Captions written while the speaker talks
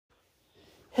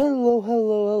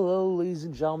Hello, ladies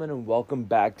and gentlemen, and welcome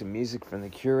back to Music from the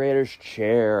Curator's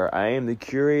Chair. I am the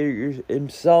curator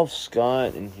himself,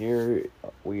 Scott, and here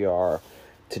we are.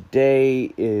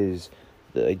 Today is,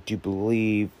 I do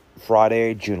believe,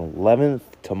 Friday, June 11th.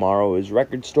 Tomorrow is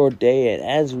Record Store Day, and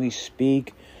as we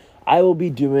speak, I will be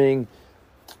doing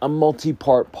a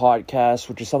multi-part podcast,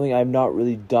 which is something I've not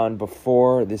really done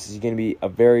before. This is going to be a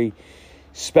very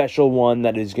special one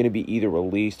that is going to be either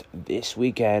released this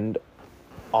weekend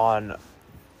on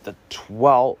the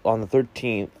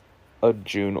 13th of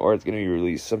June, or it's going to be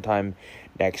released sometime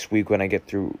next week when I get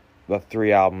through the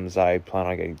 3 albums I plan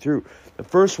on getting through. The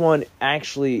first one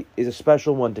actually is a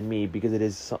special one to me because it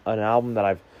is an album that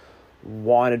I've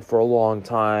wanted for a long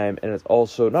time, and it's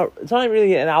not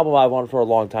really an album I've wanted for a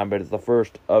long time, but it's the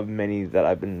first of many that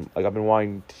I've been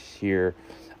wanting to hear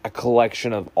a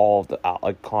collection of all of the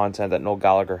content that Noel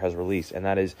Gallagher has released, and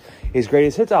that is his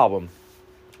greatest hits album,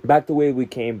 Back the Way We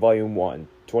Came, Volume 1,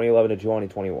 2011 to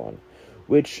 2021,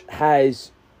 which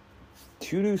has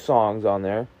 2 new songs on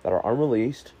there that are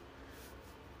unreleased,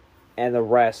 and the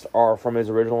rest are from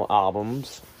his original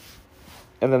albums.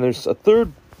 And then there's a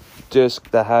third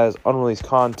disc that has unreleased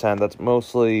content that's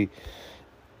mostly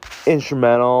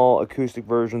instrumental, acoustic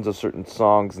versions of certain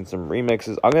songs and some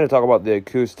remixes. I'm going to talk about the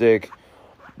acoustic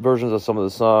versions of some of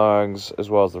the songs, as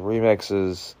well as the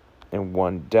remixes, and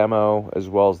one demo, as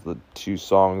well as the 2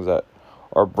 songs that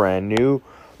are brand new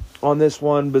on this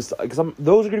one. Because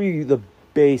those are going to be the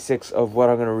basics of what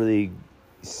I'm going to really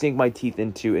sink my teeth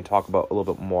into and talk about a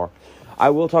little bit more. I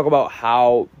will talk about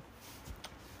how,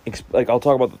 I'll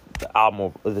talk about the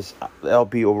album, this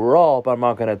LP overall, but I'm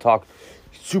not going to talk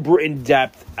super in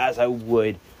depth as I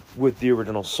would with the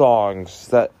original songs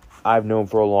that I've known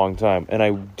for a long time. And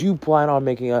I do plan on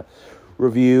making a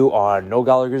review on Noel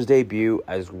Gallagher's debut,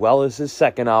 as well as his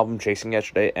second album, Chasing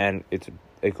Yesterday, and it's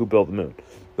Who Built the Moon.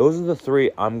 Those are the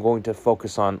 3 I'm going to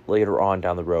focus on later on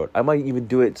down the road. I might even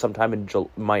do it sometime in do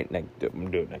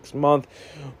it next month,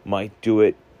 might do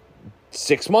it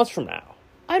 6 months from now.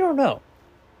 I don't know.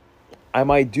 I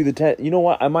might do the 10. You know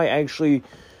what? I might actually,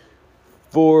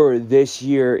 for this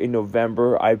year in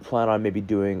November, I plan on maybe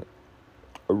doing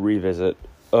a revisit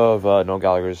of Noel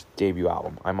Gallagher's debut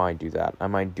album. I might do that. I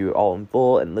might do it all in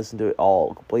full and listen to it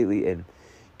all completely and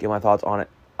get my thoughts on it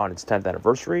on its 10th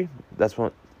anniversary. That's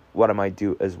what I might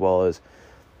do, as well as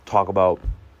talk about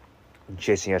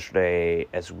Chasing Yesterday,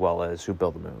 as well as Who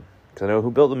Built the Moon. Because I know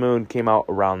Who Built the Moon came out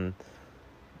around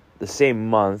the same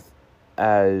month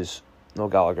as Noel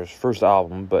Gallagher's first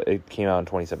album, but it came out in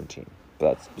 2017.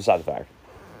 But that's beside the fact.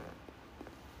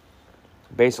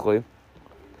 Basically,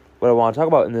 what I want to talk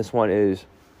about in this one is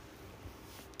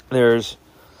there's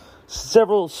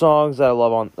several songs that I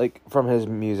love on from his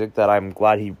music that I'm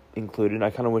glad he included. I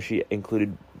kind of wish he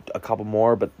included a couple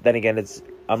more, but then again,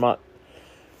 I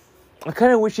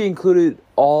kind of wish he included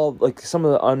all some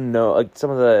of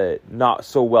the not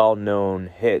so well known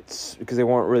hits, because they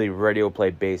weren't really radio play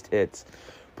based hits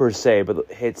per se, but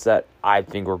the hits that I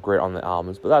think were great on the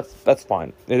albums. But that's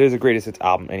fine. It is a greatest hits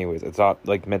album anyways. It's not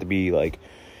meant to be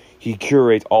he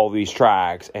curates all these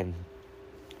tracks and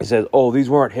he says, oh, these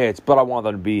weren't hits, but I want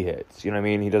them to be hits. You know what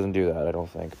I mean? He doesn't do that, I don't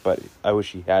think. But I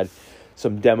wish he had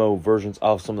some demo versions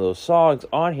of some of those songs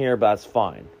on here, but that's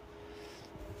fine.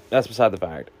 That's beside the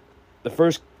fact. The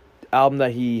first album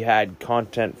that he had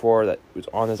content for that was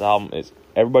on this album is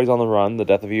Everybody's on the Run, The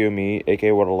Death of You and Me,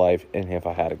 aka What a Life, and If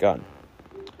I Had a Gun.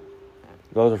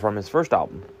 Those are from his first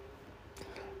album.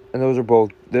 And those are both,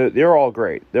 they're all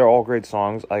great. They're all great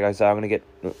songs. Like I said, I'm going to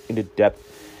get into depth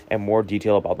and more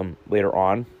detail about them later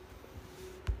on.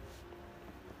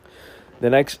 The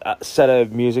next set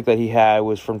of music that he had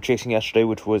was from Chasing Yesterday,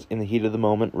 which was In the Heat of the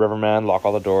Moment, Riverman, Lock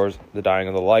All the Doors, The Dying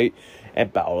of the Light,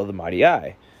 and Battle of the Mighty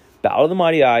Eye. Battle of the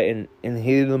Mighty Eye and In the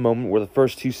Heat of the Moment were the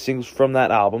first 2 singles from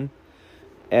that album.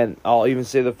 And I'll even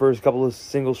say the first couple of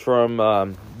singles from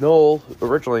Noel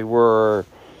originally were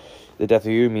The Death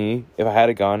of You and Me, If I Had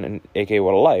a Gun, and aka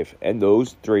What a Life. And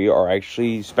those 3 are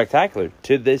actually spectacular.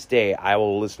 To this day, I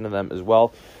will listen to them as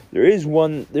well.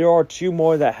 There are 2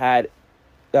 more that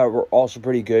were also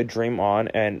pretty good, Dream On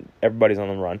and Everybody's on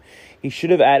the Run. He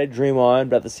should have added Dream On,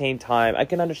 but at the same time, I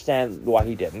can understand why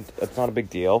he didn't. It's not a big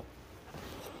deal.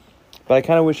 But I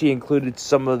kind of wish he included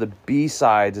some of the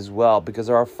B-sides as well, because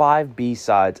there are 5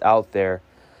 B-sides out there,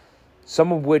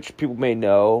 some of which people may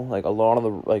know, Alone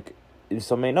on the,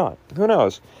 some may not. Who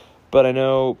knows? But I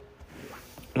know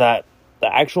that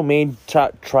the actual main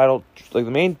the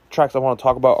main tracks I want to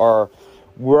talk about are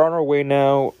We're on Our Way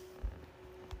Now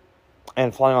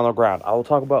and Flying on the Ground. I will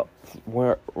talk about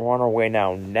We're on Our Way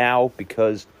Now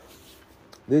because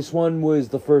This one was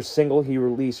the first single he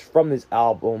released from this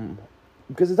album,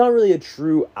 because it's not really a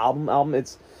true album.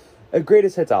 It's a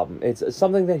greatest hits album. It's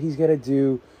something that he's gonna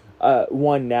do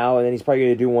one now, and then he's probably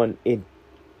gonna do one in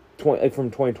from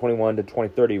 2021 to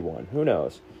 2031. Who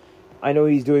knows? I know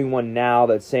he's doing one now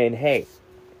that's saying, "Hey,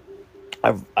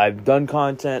 I've done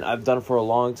content. I've done it for a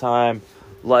long time.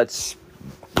 Let's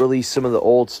release some of the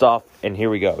old stuff, and here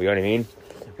we go." You know what I mean?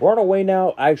 We're on our way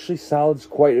now. Actually sounds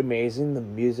quite amazing. The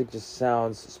music just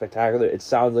sounds spectacular. It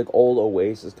sounds like old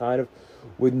Oasis, kind of,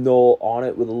 with Noel on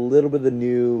it, with a little bit of the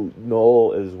new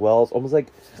Noel as well. It's almost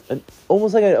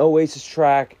like an Oasis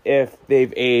track if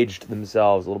they've aged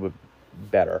themselves a little bit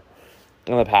better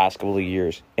in the past couple of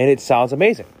years. And it sounds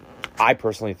amazing. I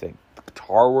personally think the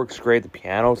guitar works great. The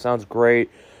piano sounds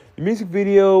great. The music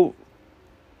video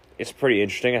is pretty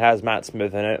interesting. It has Matt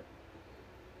Smith in it.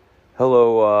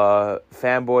 Hello,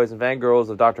 fanboys and fangirls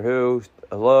of Doctor Who.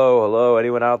 Hello,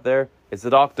 anyone out there? It's the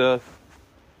Doctor.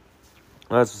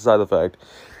 That's beside the fact.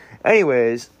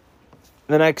 Anyways,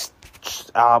 the next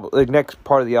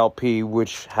part of the LP,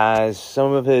 which has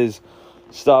some of his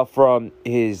stuff from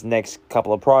his next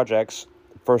couple of projects.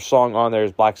 First song on there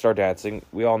is Black Star Dancing.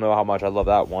 We all know how much I love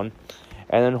that one.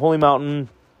 And then Holy Mountain.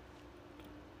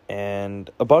 And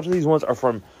a bunch of these ones are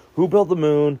from Who Built the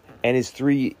Moon and his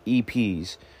 3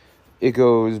 EPs. It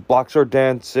goes Black Star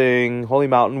Dancing, Holy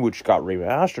Mountain, which got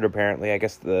remastered apparently. I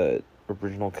guess the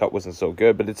original cut wasn't so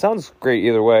good, but it sounds great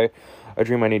either way. A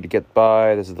Dream I Need to Get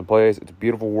By, This Is the Place, It's a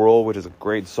Beautiful World, which is a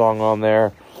great song on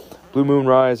there. Blue Moon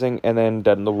Rising, and then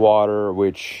Dead in the Water,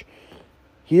 which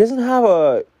he doesn't have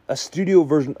a studio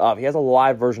version of. He has a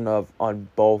live version of on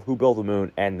both Who Built the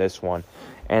Moon and this one.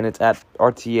 And it's at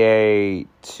RTA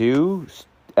 2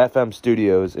 FM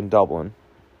Studios in Dublin.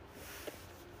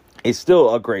 It's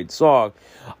still a great song.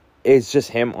 It's just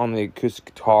him on the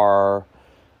acoustic guitar.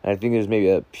 And I think there's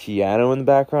maybe a piano in the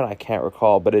background. I can't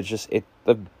recall. But the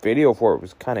video for it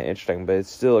was kind of interesting. But it's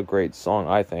still a great song,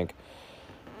 I think.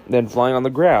 Then Flying on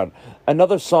the Ground.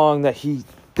 Another song that he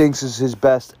thinks is his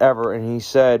best ever. And he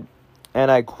said, and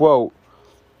I quote,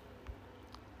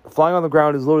 "Flying on the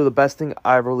Ground is literally the best thing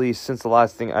I've released since the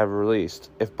last thing I've released.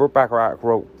 If Burt Bacharach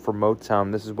wrote for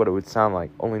Motown, this is what it would sound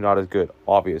like. Only not as good,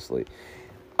 obviously."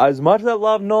 As much as I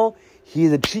love Noel,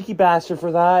 he's a cheeky bastard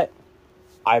for that.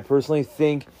 I personally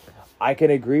think I can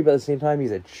agree, but at the same time,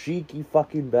 he's a cheeky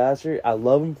fucking bastard. I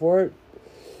love him for it.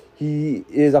 He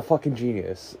is a fucking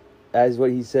genius. As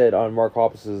what he said on Mark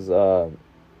Hoppus's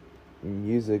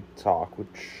music talk, which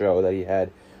show that he had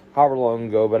however long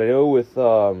ago. But I know with,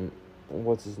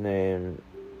 what's his name?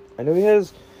 I know he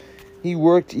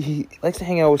likes to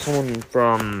hang out with someone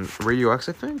from Radio X,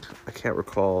 I think? I can't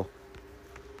recall.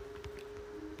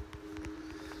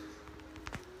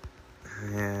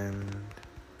 And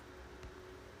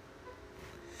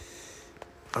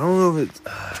I don't know if it's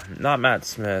not Matt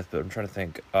Smith, but I'm trying to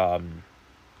think. I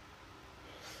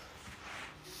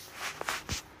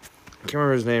can't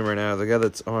remember his name right now. The guy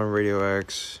that's on Radio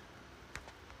X.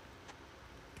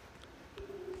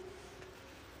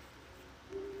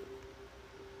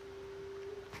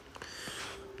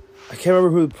 I can't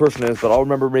remember who the person is, but I'll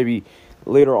remember maybe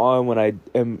later on when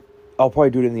I'll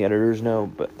probably do it in the editor's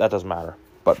note, but that doesn't matter.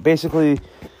 But basically,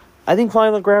 I think Flying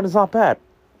on the Ground is not bad.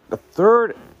 The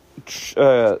third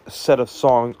set of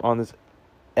songs on this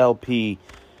LP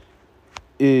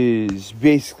is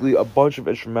basically a bunch of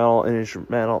instrumental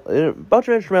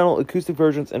acoustic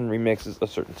versions and remixes of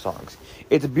certain songs.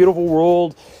 It's a Beautiful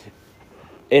World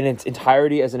in its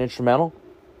entirety as an instrumental.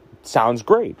 Sounds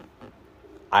great.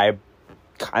 I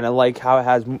kind of like how it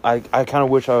has. I kind of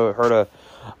wish I heard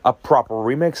a proper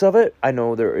remix of it. I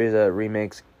know there is a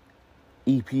remix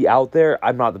EP out there.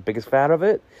 I'm not the biggest fan of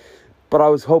it, but I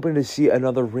was hoping to see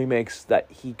another remix that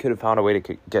he could have found a way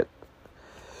to get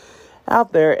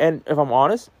out there. And if I'm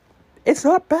honest, it's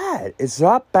not bad. It's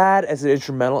not bad as an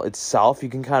instrumental itself. You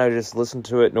can kind of just listen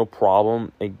to it, no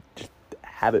problem, and just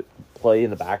have it play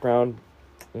in the background,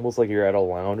 almost like you're at a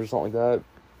lounge or something like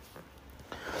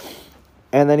that.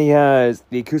 And then he has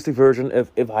the acoustic version of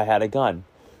If I Had a Gun,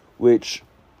 which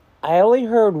I only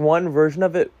heard one version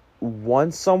of it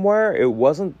once somewhere. It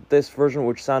wasn't this version,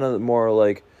 which sounded more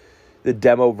like the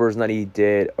demo version that he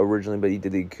did originally, but he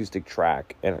did the acoustic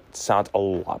track, and it sounds a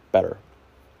lot better.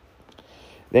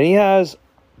 Then he has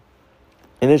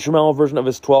an instrumental version of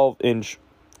his 12-inch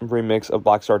remix of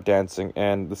Black Star Dancing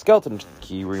and the Skeleton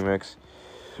Key remix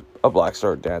of Black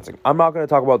Star Dancing. I'm not going to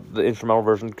talk about the instrumental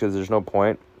version because there's no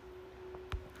point.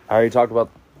 I already talked about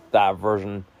that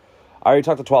version. I already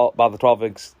talked about the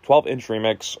 12-inch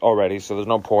remix already, so there's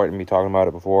no point in me talking about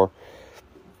it before.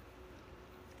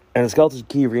 And the Skeleton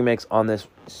Key remix on this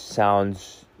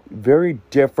sounds very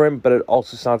different, but it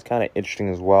also sounds kind of interesting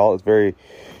as well. It's very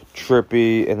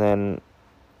trippy. And then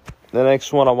the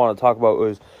next one I want to talk about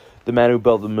was The Man Who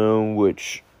Built the Moon,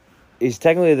 which is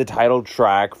technically the title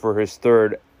track for his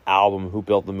third album, Who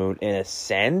Built the Moon, in a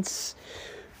sense,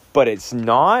 but it's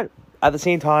not. At the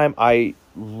same time, I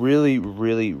really,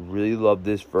 really, really love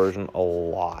this version a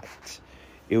lot.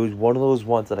 It was one of those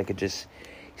ones that I could just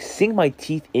sink my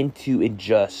teeth into and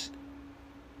just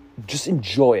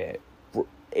enjoy it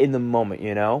in the moment,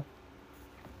 you know?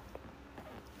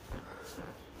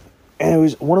 And it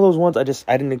was one of those ones I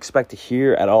didn't expect to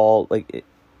hear at all, like,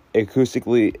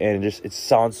 acoustically, and it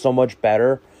sounds so much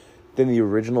better than the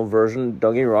original version.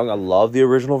 Don't get me wrong, I love the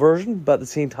original version, but at the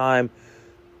same time,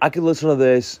 I could listen to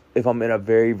this if I'm in a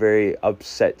very, very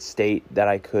upset state that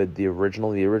I could the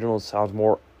original. The original sounds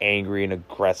more angry and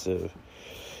aggressive.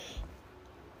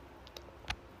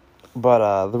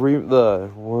 But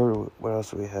what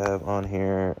else do we have on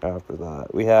here after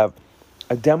that? We have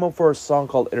a demo for a song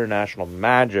called International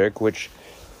Magic, which,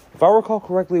 if I recall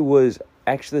correctly, was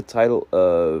actually the title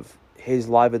of his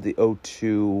live at the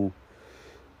O2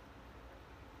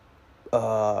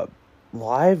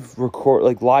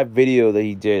 live video that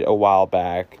he did a while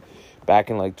back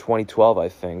in like 2012, I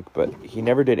think, but he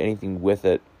never did anything with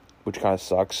it, which kind of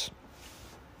sucks.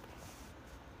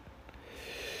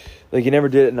 Like, he never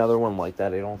did another one like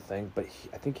that, I don't think, but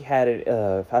I think he had it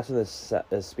Faster Than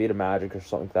the Speed of Magic or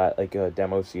something like that, like a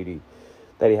demo CD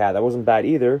that he had. That wasn't bad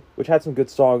either, which had some good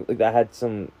songs, like that had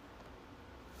some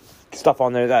stuff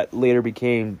on there that later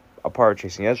became a part of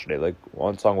Chasing Yesterday. Like,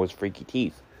 one song was Freaky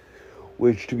Teeth,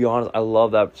 which, to be honest, I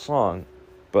love that song.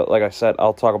 But like I said,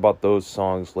 I'll talk about those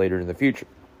songs later in the future.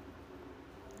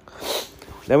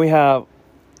 Then we have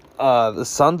the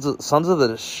Sons of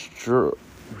the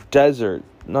Desert,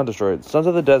 not Destroyed, Sons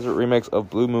of the Desert remix of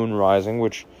Blue Moon Rising,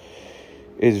 which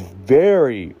is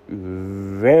very,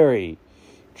 very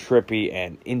trippy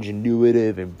and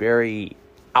ingenuitive and very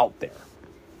out there.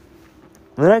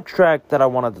 The next track that I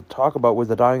wanted to talk about was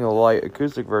the Dying of the Light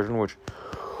acoustic version, which,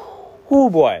 oh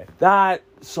boy, that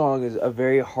song is a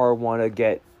very hard one to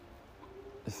get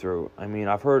through. I mean,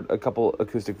 I've heard a couple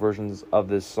acoustic versions of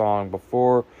this song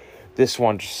before. This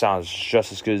one just sounds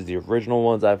just as good as the original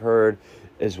ones I've heard,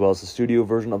 as well as the studio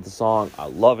version of the song. I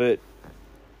love it.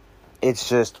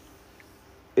 It's a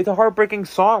heartbreaking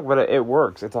song, but it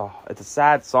works. It's a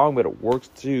sad song, but it works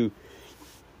to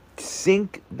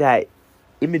sink that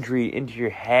imagery into your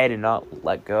head and not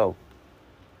let go.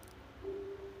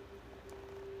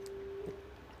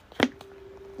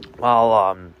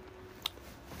 Well,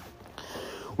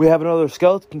 we have another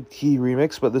Skeleton Key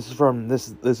remix, but this is from This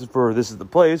Is the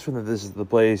Place, from the This Is the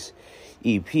Place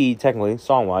EP, technically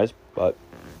song wise. But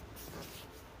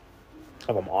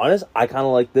if I'm honest, I kind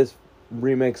of like this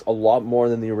remix a lot more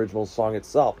than the original song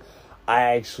itself. I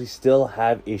actually still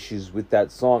have issues with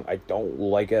that song. I don't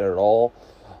like it at all.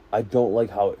 I don't like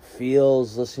how it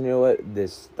feels listening to it.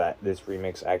 This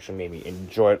remix actually made me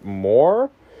enjoy it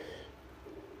more.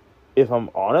 If I'm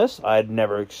honest, I'd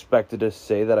never expected to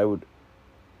say that I would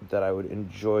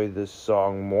enjoy this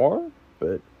song more,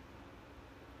 but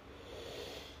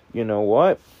you know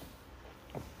what?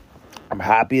 I'm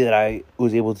happy that I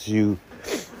was able to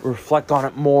reflect on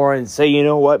it more and say, you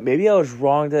know what? Maybe I was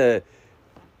wrong to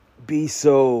be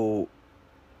so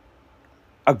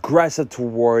aggressive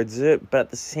towards it, but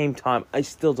at the same time, I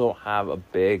still don't have a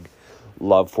big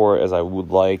love for it as I would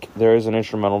like. There is an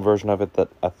instrumental version of it that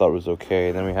I thought was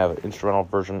okay. Then we have an instrumental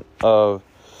version of...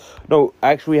 No,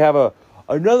 actually we have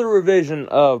another revision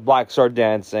of Black Star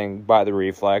Dancing by The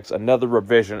Reflex. Another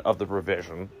revision of the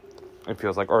revision, it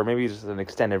feels like. Or maybe just an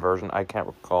extended version. I can't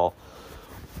recall.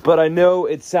 But I know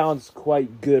it sounds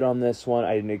quite good on this one.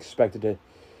 I didn't expect it to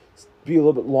be a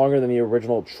little bit longer than the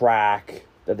original track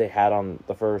that they had on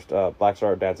the first Black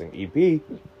Star Dancing EP.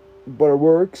 But it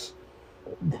works.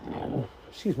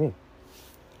 Excuse me.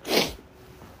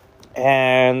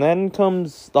 And then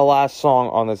comes the last song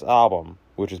on this album,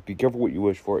 which is Be Careful What You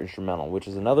Wish For instrumental, which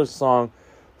is another song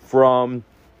from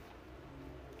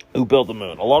Who Built the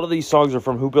Moon. A lot of these songs are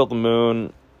from Who Built the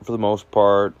Moon for the most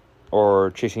part,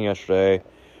 or Chasing Yesterday,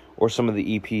 or some of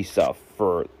the EP stuff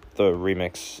for the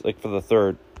remix, like for the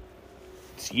third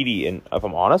CD. And if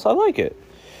I'm honest, I like it.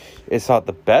 It's not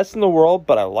the best in the world,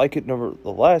 but I like it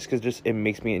nevertheless because it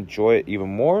makes me enjoy it even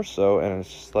more so. And it's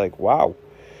just like, wow.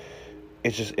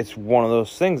 It's one of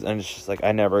those things, and it's just like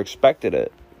I never expected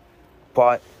it.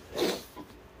 But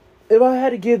if I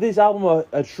had to give this album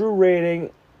a true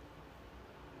rating,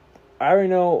 I already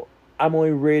know I'm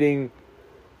only rating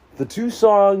the two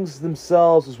songs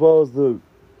themselves as well as the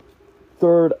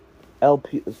third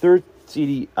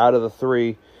CD out of the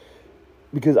three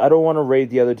because I don't want to rate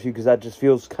the other two because that just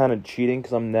feels kind of cheating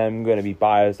because I'm then going to be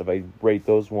biased if I rate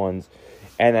those ones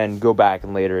and then go back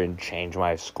and later and change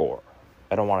my score.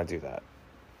 I don't want to do that.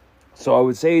 So I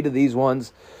would say to these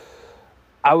ones,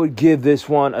 I would give this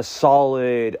one a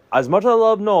solid, as much as I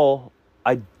love Noel,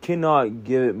 I cannot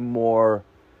give it more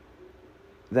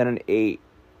than an 8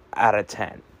 out of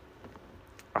 10.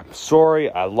 I'm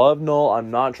sorry, I love Noel.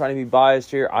 I'm not trying to be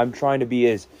biased here. I'm trying to be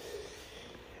as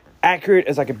accurate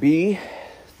as I could be.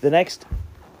 The next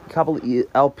couple of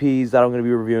LPs that I'm going to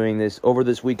be reviewing over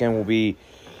this weekend will be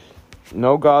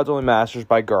No Gods, Only Masters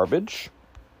by Garbage.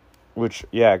 Which,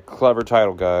 yeah, clever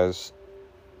title, guys.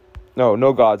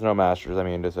 No Gods, No Masters, I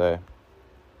mean to say.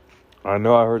 I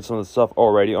know I heard some of the stuff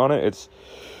already on it. It's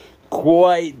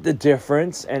quite the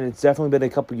difference, and it's definitely been a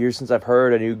couple years since I've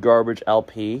heard a new Garbage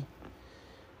LP.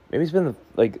 Maybe it's been,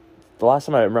 the last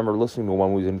time I remember listening to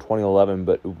one was in 2011,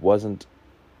 but it wasn't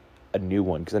a new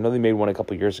one, because I know they made one a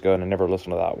couple years ago, and I never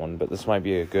listened to that one, but this might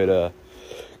be a good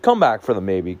comeback for them,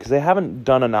 maybe, because they haven't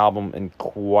done an album in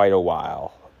quite a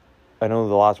while. I know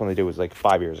the last one they did was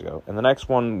 5 years ago, and the next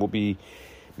one will be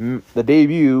the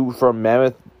debut from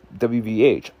Mammoth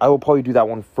WVH. I will probably do that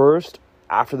one first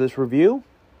after this review,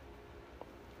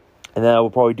 and then I will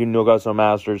probably do No Gods, No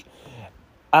Masters.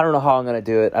 I don't know how I'm going to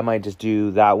do it. I might just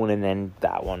do that one and then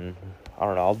that one. I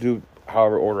don't know. I'll do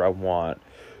however order I want.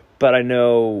 But I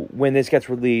know when this gets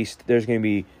released, there's going to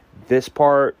be this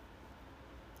part,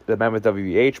 the Mammoth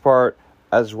WVH part,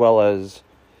 as well as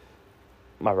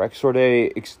my Record Store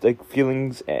Day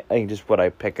feelings, and just what I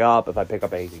pick up, if I pick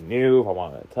up anything new, if I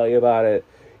want to tell you about it,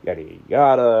 yada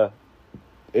yada.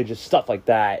 It's just stuff like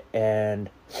that. And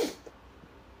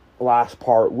last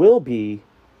part will be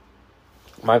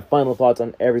my final thoughts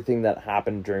on everything that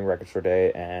happened during Record Store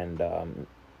Day, and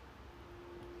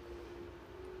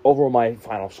overall my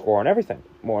final score on everything,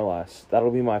 more or less. That'll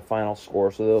be my final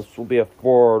score. So this will be a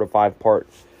 4 to 5 part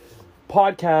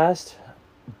podcast.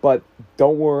 But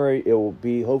don't worry, it will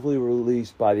be hopefully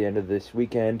released by the end of this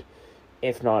weekend.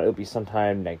 If not, it'll be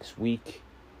sometime next week.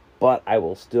 But I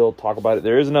will still talk about it.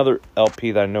 There is another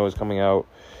LP that I know is coming out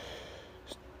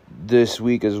this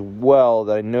week as well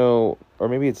that I know, or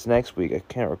maybe it's next week. I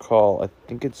can't recall. I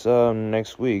think it's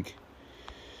next week.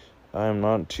 I'm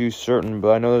not too certain,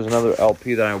 but I know there's another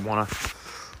LP that I want to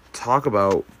talk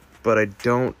about, but I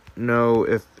don't know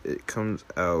if it comes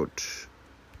out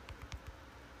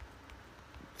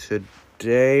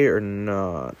today or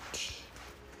not.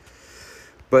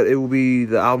 But it will be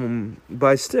the album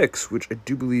by Styx, which I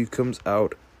do believe comes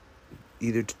out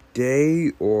either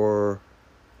today or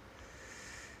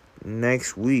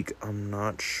next week. I'm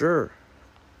not sure.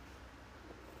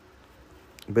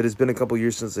 But it's been a couple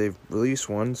years since they've released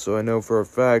one, so I know for a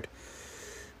fact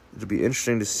it'll be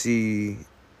interesting to see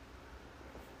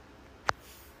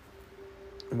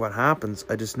what happens.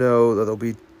 I just know that there'll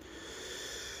be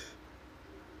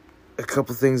a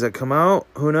couple things that come out.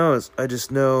 Who knows? I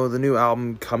just know the new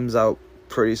album comes out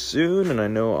pretty soon, and I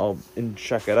know I'll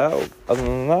check it out. Other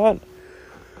than that,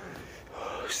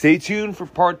 stay tuned for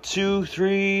part 2,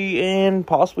 3, and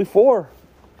possibly 4.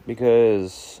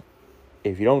 Because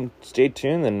if you don't stay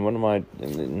tuned, then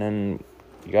then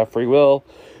you got free will.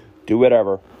 Do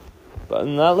whatever. But other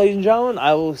than that, ladies and gentlemen,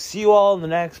 I will see you all in the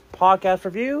next podcast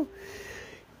review.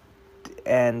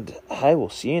 And I will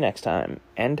see you next time.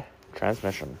 End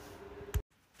transmission.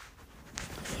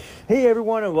 Hey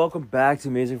everyone, and welcome back to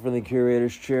Music from the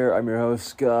Curator's Chair. I'm your host,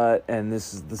 Scott, and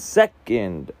this is the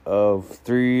second of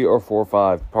 3 or 4 or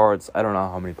 5 parts. I don't know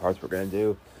how many parts we're going to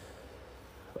do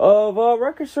of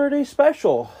Record Store Day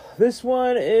special. This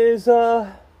one is,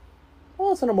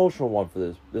 it's an emotional one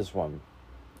for this one.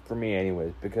 For me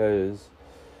anyways, because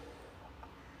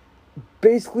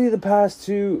basically the past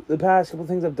couple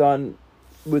things I've done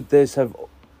with this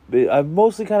I've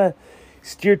mostly kind of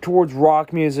steered towards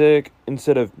rock music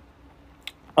instead of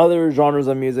other genres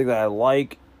of music that I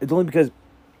like. It's only because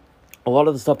a lot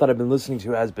of the stuff that I've been listening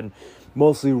to has been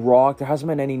mostly rock. There hasn't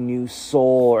been any new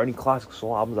soul or any classic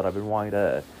soul albums that I've been wanting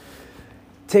to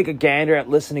take a gander at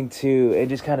listening to and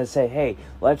just kind of say, hey,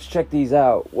 let's check these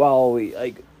out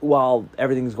while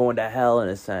everything's going to hell in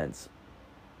a sense.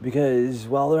 Because,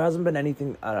 there hasn't been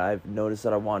anything I've noticed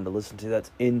that I wanted to listen to that's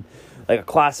in, a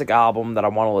classic album that I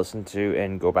want to listen to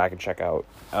and go back and check out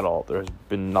at all. There's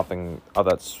been nothing of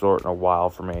that sort in a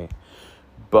while for me.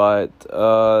 But,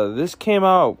 this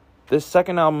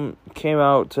second album came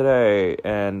out today,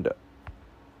 and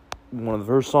one of the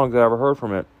first songs I ever heard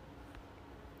from it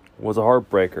was a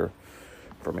heartbreaker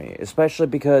for me, especially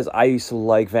because I used to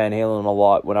like Van Halen a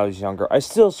lot when I was younger. I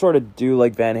still sort of do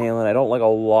like Van Halen. I don't like a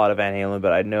lot of Van Halen,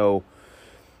 but I know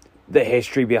the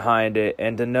history behind it,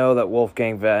 and to know that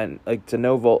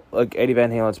Eddie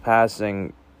Van Halen's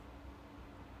passing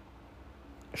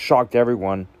shocked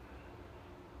everyone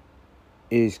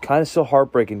is kind of still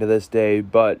heartbreaking to this day.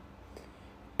 But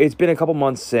it's been a couple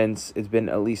months since. It's been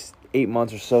at least 8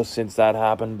 months or so since that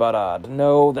happened. But to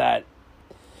know that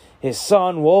his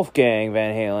son, Wolfgang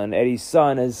Van Halen, Eddie's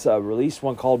son, has released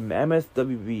one called Mammoth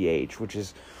WVH, which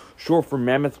is short for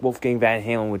Mammoth Wolfgang Van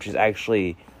Halen, which is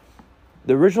actually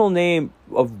the original name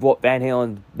of what Van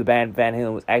Halen, the band Van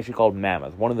Halen, was actually called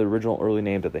Mammoth. One of the original early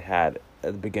names that they had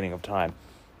at the beginning of time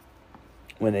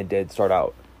when they did start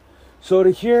out. So to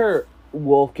hear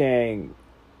Wolfgang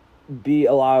be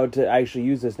allowed to actually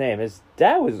use this name, his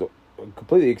dad was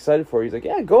completely excited for it. He's like,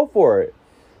 yeah, go for it.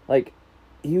 Like,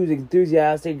 he was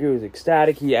enthusiastic, he was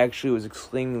ecstatic, he actually was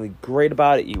extremely great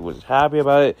about it, he was happy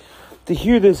about it. To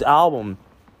hear this album,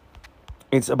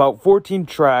 it's about 14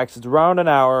 tracks, it's around an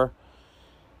hour.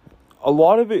 A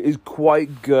lot of it is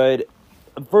quite good.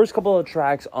 The first couple of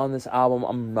tracks on this album,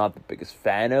 I'm not the biggest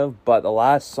fan of, but the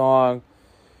last song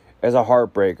is a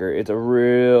heartbreaker. It's a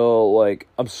real, like,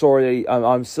 I'm sorry,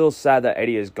 I'm still sad that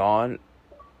Eddie is gone.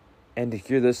 And to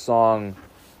hear this song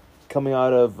coming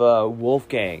out of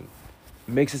Wolfgang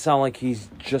makes it sound like he's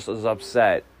just as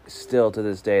upset still to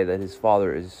this day that his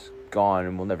father is gone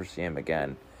and we'll never see him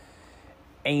again.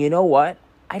 And you know what?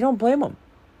 I don't blame him.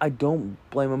 I don't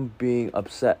blame him being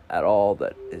upset at all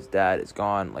that his dad is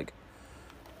gone. Like,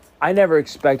 I never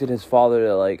expected his father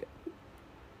to, like,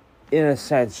 in a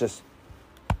sense, just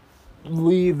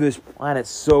leave this planet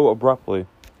so abruptly.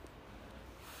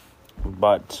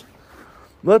 But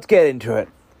let's get into it.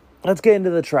 Let's get into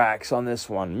the tracks on this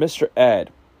one. Mr.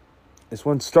 Ed. This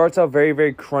one starts out very,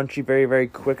 very crunchy, very, very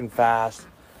quick and fast.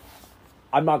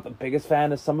 I'm not the biggest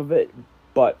fan of some of it,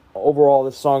 but overall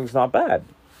this song's not bad,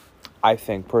 I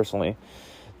think, personally.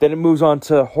 Then it moves on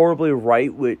to Horribly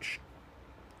Right, which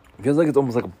feels like it's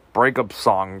almost like a breakup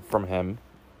song from him.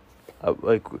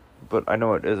 But I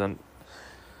know it isn't.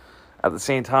 At the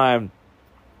same time,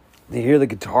 to hear the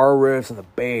guitar riffs and the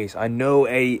bass, I know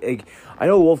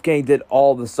Wolfgang did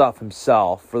all the stuff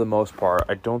himself for the most part.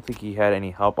 I don't think he had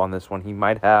any help on this one. He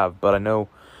might have, but I know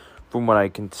from what I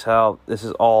can tell, this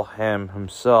is all him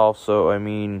himself. So, I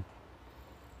mean,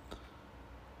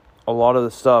 a lot of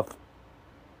the stuff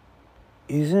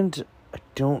isn't, I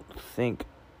don't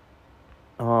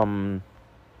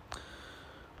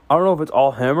know if it's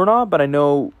all him or not, but I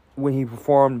know when he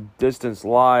performed Distance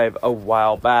live a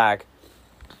while back,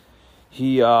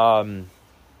 he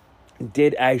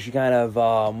did actually kind of,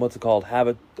 have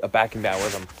a backing band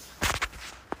with him.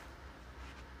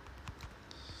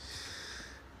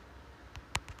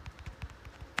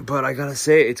 But I gotta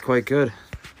say, it's quite good.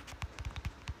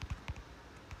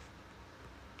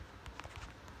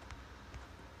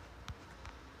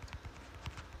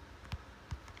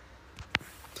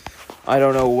 I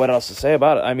don't know what else to say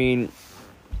about it. I mean,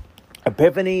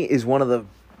 Epiphany is one of the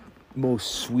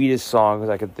most sweetest songs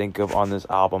I could think of on this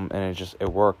album, and it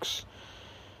works.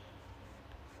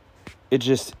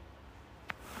 It's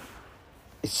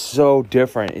so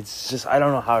different. It's just, I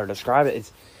don't know how to describe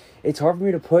it. It's hard for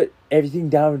me to put everything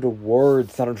down into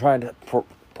words that I'm trying to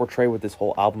portray with this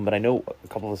whole album, but I know a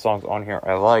couple of the songs on here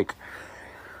I like.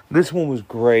 This one was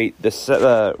great.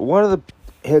 One of the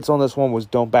hits on this one was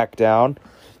Don't Back Down.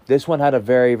 This one had a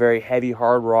very, very heavy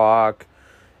hard rock,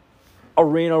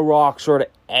 arena rock sort of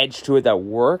edge to it that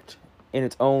worked in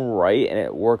its own right, and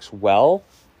it works well.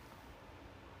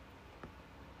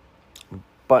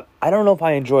 But I don't know if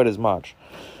I enjoyed it as much.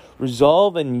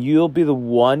 Resolve and You'll Be the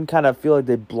One kind of feel like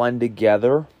they blend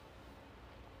together,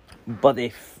 but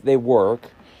they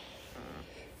work.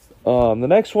 The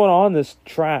next one on this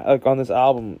track, like on this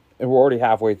album, and we're already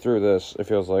halfway through this, it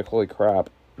feels like, holy crap,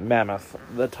 Mammoth,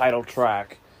 the title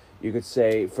track, you could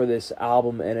say, for this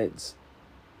album, and it's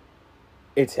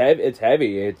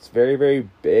heavy, it's very, very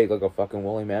big, like a fucking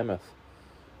woolly mammoth.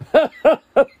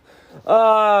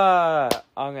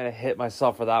 I'm gonna hit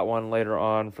myself for that one later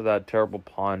on, for that terrible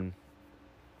pun.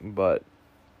 But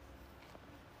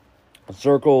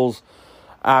Circles,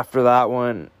 after that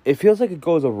one, it feels like it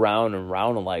goes around and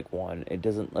round like one. It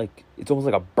doesn't, like, it's almost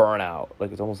like a burnout.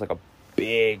 Like, it's almost like a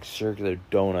big circular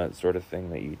donut sort of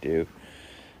thing that you do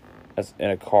as in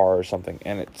a car or something.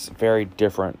 And it's very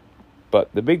different. But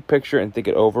The Big Picture and Think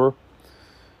It Over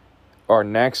are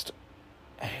next.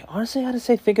 Honestly, I gotta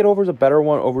say Think It Over is a better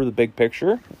one over The Big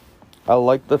Picture. I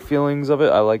like the feelings of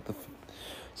it. I like the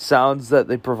sounds that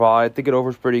they provide. Think It Over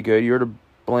is pretty good. You're to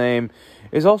Blame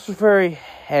is also very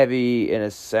heavy in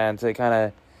a sense.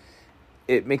 It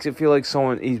makes it feel like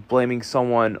he's blaming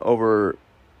someone over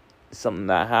something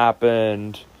that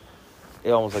happened.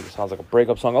 it almost like it sounds like a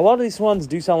breakup song. A lot of these ones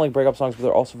do sound like breakup songs, but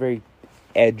they're also very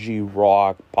edgy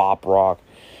rock, pop rock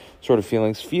sort of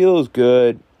feelings. Feels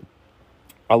good.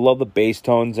 I love the bass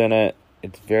tones in it.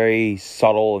 It's very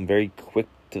subtle and very quick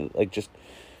to just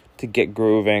to get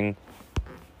grooving.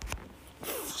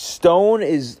 Stone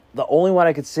is the only one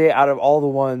I could say out of all the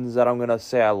ones that I'm gonna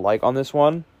say I like on this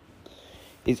one.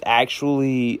 Is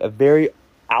actually a very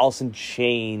Alice in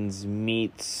Chains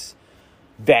meets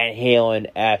Van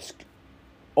Halen-esque,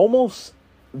 almost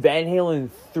Van Halen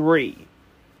 3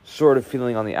 sort of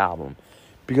feeling on the album.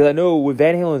 Because I know with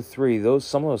Van Halen 3,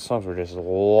 some of those songs were just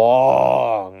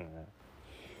long.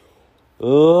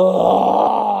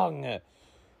 And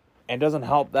it doesn't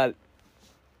help that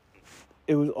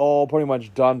it was all pretty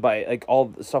much done by, all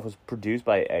the stuff was produced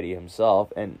by Eddie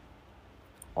himself. And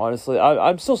honestly,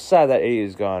 I'm still sad that Eddie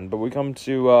is gone. But we come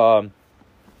to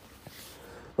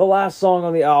the last song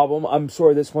on the album. I'm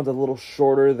sorry, this one's a little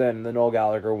shorter than the Noel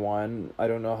Gallagher one. I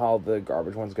don't know how the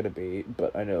Garbage one's going to be,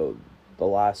 but I know the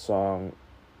last song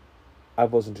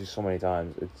I've listened to so many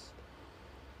times.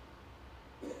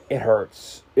 It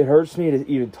hurts. It hurts me to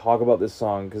even talk about this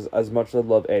song, because as much as I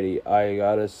love Eddie, I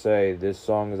gotta say, this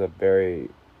song is a very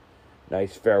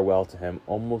nice farewell to him.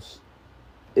 Almost,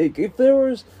 if there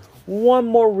was one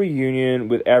more reunion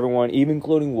with everyone, even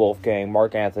including Wolfgang,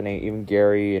 Mark Anthony, even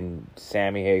Gary and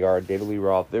Sammy Hagar, David Lee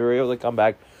Roth, they were able to come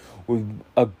back with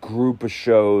a group of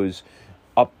shows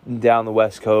up and down the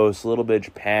West Coast, a little bit of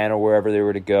Japan or wherever they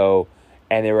were to go,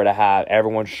 and they were to have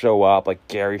everyone show up. Like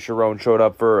Gary Sharon showed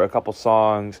up for a couple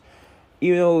songs,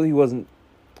 even though he wasn't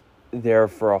there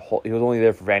for he was only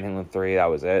there for Van Halen 3, that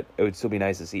was it. It would still be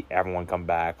nice to see everyone come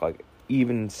back, like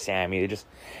even Sammy, to just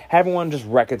have everyone just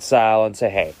reconcile and say,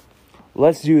 hey,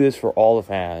 let's do this for all the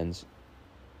fans.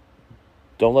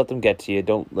 Don't let them get to you.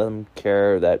 Don't let them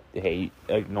care that, hey,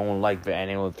 no one liked Van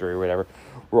Halen 3 or whatever.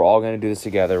 We're all going to do this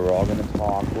together. We're all going to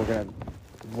talk. We're going to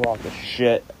rock the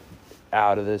shit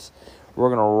out of this. We're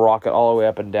going to rock it all the way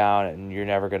up and down, and you're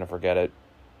never going to forget it,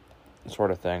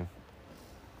 sort of thing.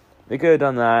 They could have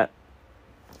done that,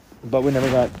 but we never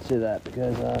got to that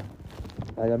because,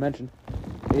 like I mentioned,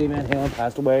 Eddie Van Halen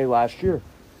passed away last year.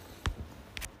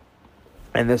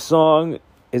 And this song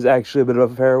is actually a bit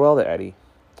of a farewell to Eddie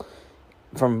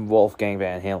from Wolfgang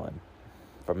Van Halen,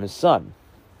 from his son.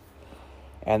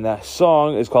 And the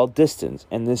song is called Distance.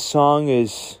 And this song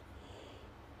is,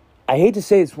 I hate to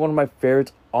say it's one of my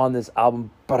favorites on this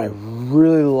album, but I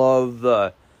really love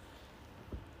the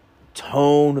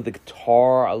tone of the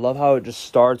guitar. I love how it just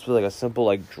starts with a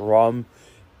simple drum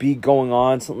beat going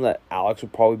on, something that Alex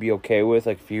would probably be okay with,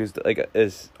 if he was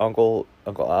his Uncle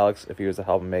Alex, if he was to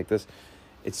help him make this.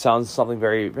 It sounds something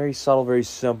very, very subtle, very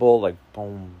simple,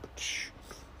 boom.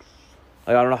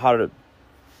 I don't know how to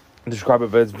describe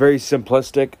it, but it's very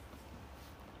simplistic.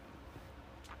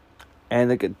 And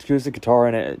the acoustic guitar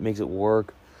in it makes it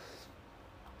work.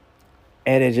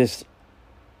 And it just,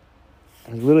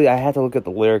 literally, I had to look at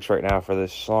the lyrics right now for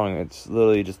this song. It's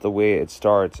literally just the way it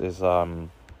starts is, let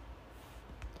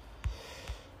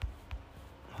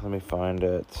me find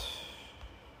it.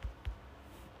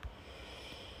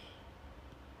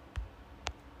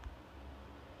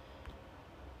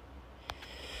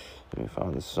 Let me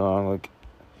find the song.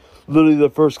 Literally the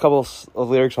first couple of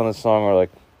lyrics on this song are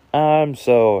I'm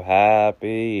so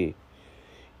happy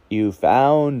you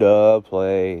found a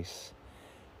place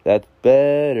that's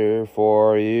better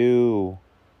for you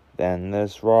than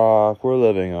this rock we're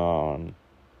living on.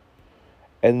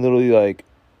 And literally,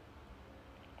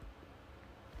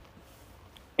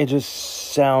 it just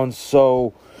sounds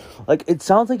so, it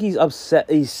sounds like he's upset,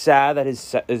 he's sad that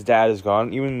his dad is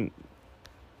gone. Even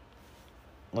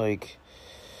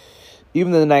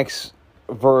the next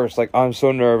verse, I'm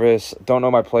so nervous, don't know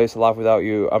my place, laugh without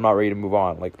you, I'm not ready to move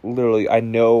on. Literally, I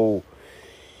know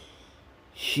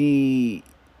he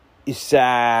is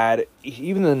sad.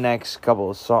 Even the next couple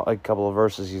of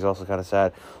verses, he's also kind of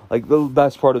sad. The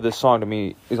best part of this song to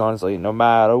me is honestly, no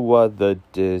matter what the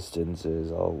distance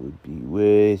is, I'll be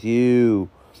with you.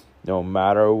 No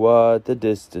matter what the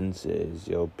distance is,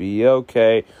 you'll be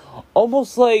okay.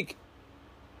 Almost like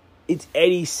it's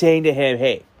Eddie saying to him,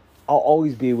 hey, I'll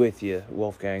always be with you,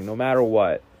 Wolfgang, no matter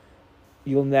what.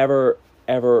 You'll never,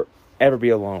 ever, ever be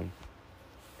alone.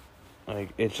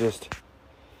 It's just,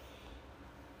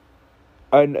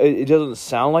 it doesn't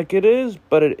sound like it is,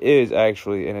 but it is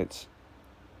actually, and it's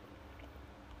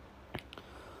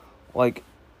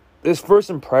this first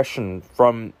impression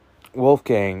from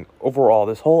Wolfgang overall,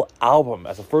 this whole album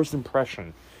as a first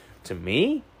impression to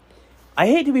me, I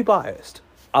hate to be biased,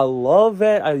 I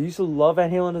used to love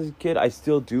Van Halen as a kid. I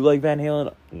still do like Van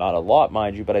Halen. Not a lot,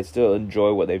 mind you, but I still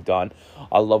enjoy what they've done.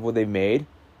 I love what they've made.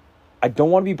 I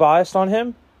don't want to be biased on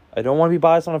him. I don't want to be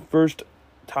biased on a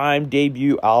first-time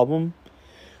debut album.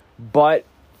 But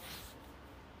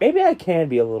maybe I can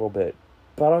be a little bit.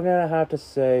 But I'm going to have to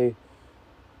say,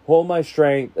 hold my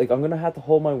strength. Like, I'm going to have to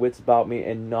hold my wits about me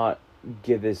and not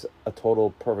give this a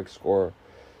total perfect score.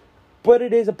 But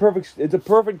it's a perfect,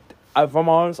 if I'm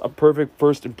honest, a perfect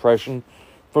first impression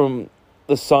from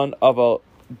the son of a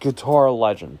guitar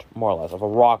legend, more or less, of a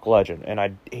rock legend. And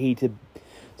I hate to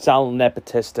sound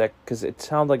nepotistic, because it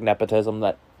sounds like nepotism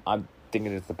that I'm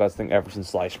thinking it's the best thing ever since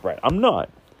sliced bread. I'm not.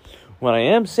 What I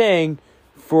am saying,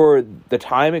 for the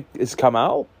time it has come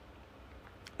out,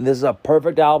 this is a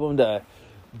perfect album to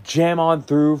jam on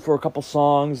through for a couple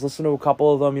songs, listen to a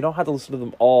couple of them. You don't have to listen to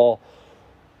them all,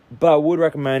 but I would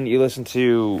recommend you listen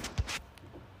to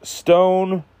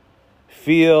Stone,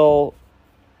 Feel,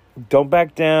 Don't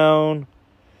Back Down,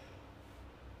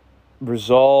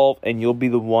 Resolve, and You'll Be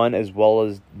the One, as well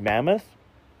as Mammoth.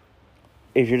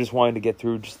 If you're just wanting to get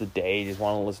through just the day, you just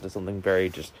want to listen to something very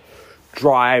just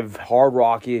drive, hard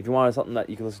rocky. If you want something that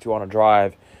you can listen to on a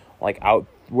drive, like out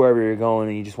wherever you're going,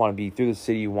 and you just want to be through the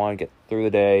city, you want to get through the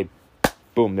day,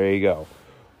 boom, there you go.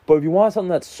 But if you want something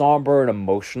that's somber and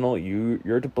emotional,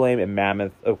 You're to Blame and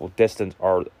Mammoth, Distance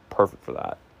are perfect for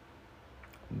that.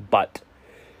 But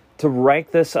to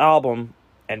rank this album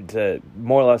and to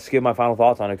more or less give my final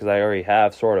thoughts on it, because I already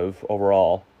have sort of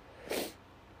overall,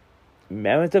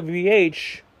 Mammoth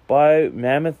WVH by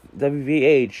Mammoth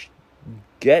WVH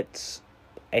gets,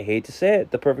 I hate to say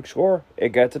it, the perfect score. It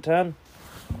gets a 10.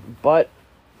 But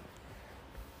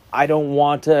I don't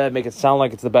want to make it sound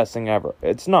like it's the best thing ever.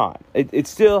 It's not. It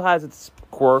still has its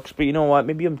quirks, but you know what?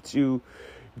 Maybe I'm too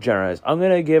generous. I'm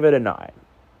going to give it a 9.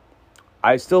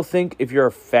 I still think if you're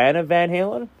a fan of Van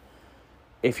Halen,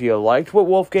 if you liked what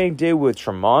Wolfgang did with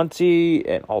Tremonti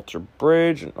and Alter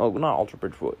Bridge, not Alter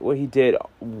Bridge, what he did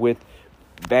with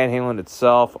Van Halen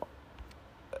itself,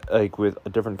 like with A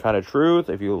Different Kind of Truth,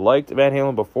 if you liked Van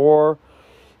Halen before,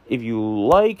 if you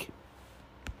like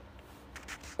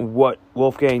what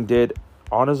Wolfgang did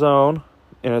on his own,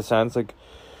 in a sense, like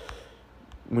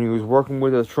when he was working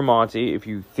with Tremonti, if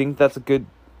you think that's a good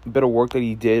bit of work that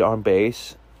he did on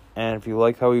bass, and if you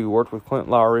like how he worked with Clint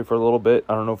Lowry for a little bit,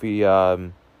 I don't know if he,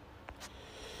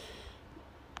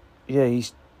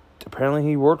 apparently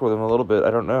he worked with him a little bit,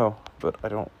 I don't know, but I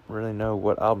don't really know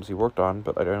what albums he worked on,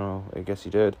 but I don't know, I guess he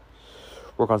did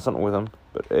work on something with him,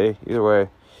 but hey, either way,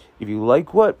 if you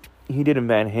like what he did in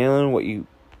Van Halen,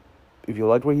 if you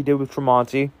liked what he did with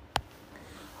Tremonti,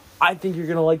 I think you're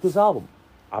going to like this album.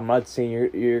 I'm not saying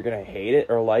you're going to hate it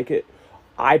or like it.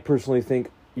 I personally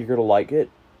think you're going to like it.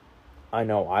 I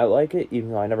know I like it,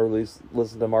 even though I never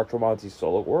listened to Mark Tremonti's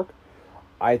solo work.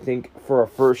 I think for a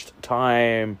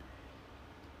first-time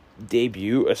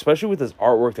debut, especially with this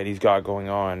artwork that he's got going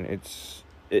on,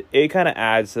 it kind of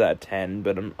adds to that 10,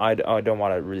 but I don't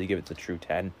want to really give it the true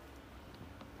 10.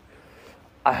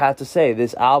 I have to say,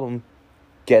 this album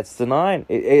gets the 9.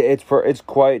 It's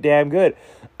quite damn good.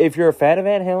 If you're a fan of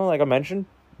Van Halen, like I mentioned,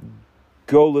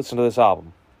 go listen to this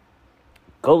album.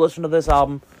 Go listen to this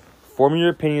album. Form your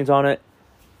opinions on it.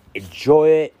 Enjoy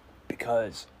it,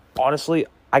 because honestly,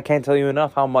 I can't tell you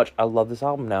enough how much I love this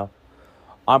album now.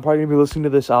 I'm probably going to be listening to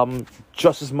this album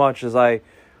just as much as I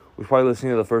was probably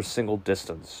listening to the first single,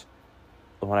 Distance,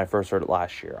 when I first heard it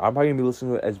last year. I'm probably going to be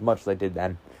listening to it as much as I did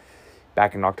then,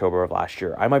 back in October of last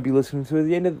year. I might be listening to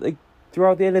it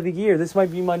throughout the end of the year. This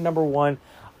might be my number one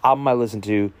album I listen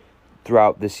to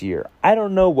throughout this year. I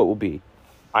don't know what will be.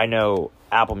 I know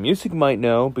Apple Music might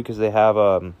know, because they have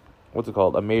a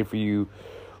Made For You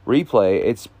replay.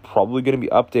 It's probably going to be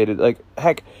updated. Like,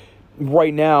 heck,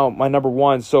 right now, my number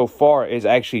one so far is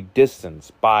actually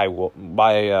Distance by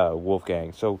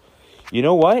Wolfgang. So, you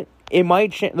know what? It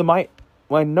might change. My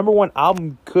number one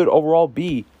album could overall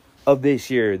be of this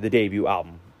year, the debut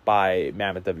album by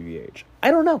Mammoth WVH.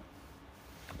 I don't know.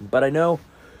 But I know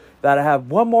that I have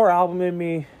one more album in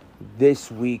me this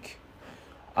week.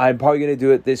 I'm probably going to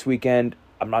do it this weekend.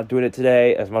 I'm not doing it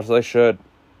today as much as I should.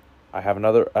 I have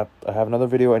another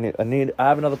video. I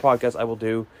have another podcast I will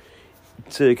do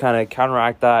to kind of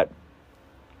counteract that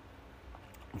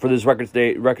for this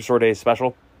Record Store Day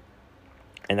special.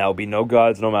 And that will be No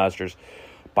Gods, No Masters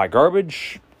by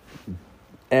Garbage.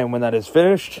 And when that is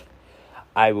finished,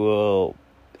 I will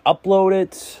upload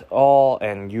it all,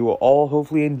 and you will all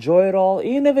hopefully enjoy it all.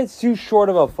 Even if it's too short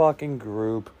of a fucking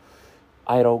group,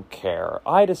 I don't care.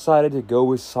 I decided to go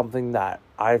with something that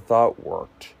I thought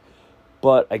worked.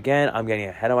 But again, I'm getting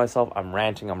ahead of myself. I'm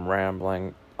ranting, I'm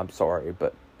rambling. I'm sorry,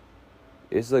 but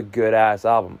It's a good-ass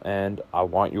album, and I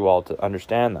want you all to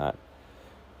understand that.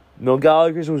 No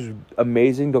Gallagher's was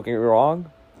amazing, don't get me wrong,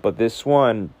 but this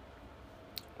one,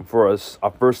 for us,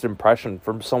 a first impression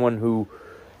from someone who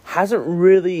hasn't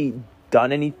really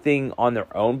done anything on their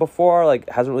own before, like,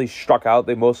 hasn't really struck out.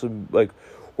 They mostly, like,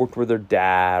 worked with their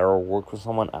dad or worked with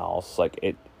someone else. Like,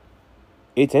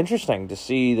 it's interesting to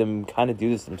see them kind of do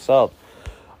this themselves.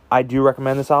 I do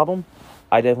recommend this album.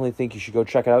 I definitely think you should go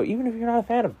check it out, even if you're not a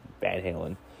fan of Van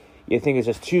Halen. You think it's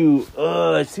just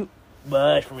it's too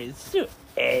much for me.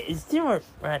 It's too much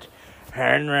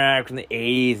hard rock from the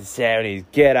 80s and 70s.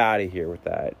 Get out of here with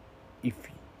that.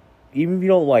 Even if you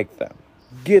don't like them,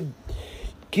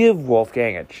 give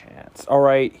Wolfgang a chance. All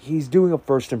right, he's doing a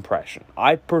first impression.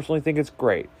 I personally think it's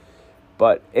great,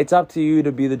 but it's up to you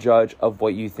to be the judge of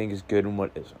what you think is good and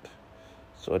what isn't.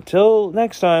 So until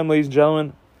next time, ladies and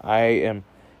gentlemen, I am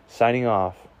signing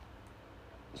off.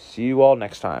 See you all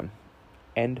next time.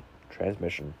 End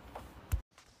transmission.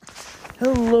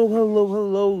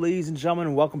 Hello, ladies and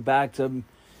gentlemen. Welcome back to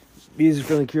Music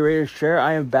Friendly Curator's Chair.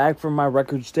 I am back from my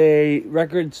record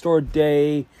store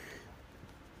day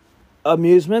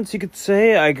amusements, you could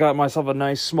say. I got myself a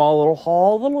nice small little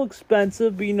haul. A little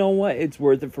expensive, but you know what? It's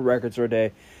worth it for record store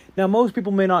day. Now, most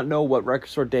people may not know what record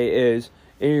store day is,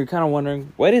 and you're kind of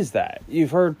wondering, what is that?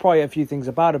 You've heard probably a few things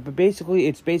about it, but basically,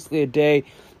 it's basically a day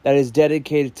that is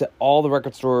dedicated to all the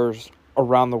record stores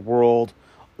around the world.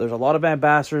 There's a lot of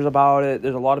ambassadors about it.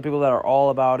 There's a lot of people that are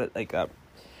all about it, like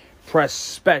press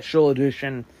special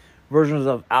edition versions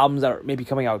of albums that are maybe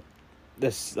coming out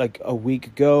this like a week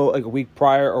ago, like a week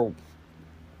prior, or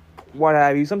what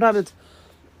have you. Sometimes it's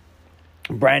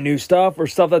brand new stuff or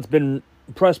stuff that's been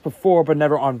pressed before but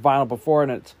never on vinyl before,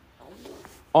 and it's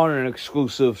on an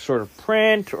exclusive sort of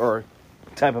print or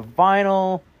type of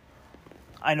vinyl.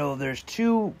 I know there's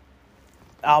 2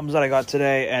 albums that I got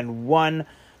today, and one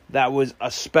that was a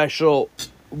special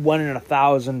 1 in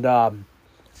 1,000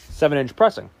 7-inch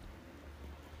pressing.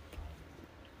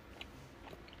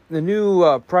 The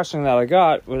new pressing that I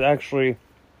got was actually,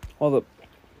 the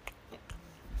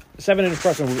 7-inch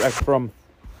pressing was actually from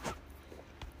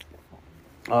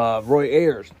Roy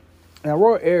Ayers. Now,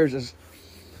 Roy Ayers is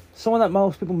someone that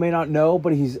most people may not know,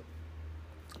 but he's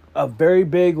a very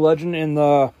big legend in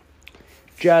the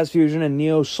jazz fusion and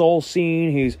neo soul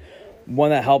scene. He's one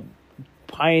that helped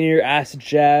pioneer acid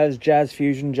jazz, jazz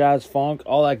fusion, jazz funk,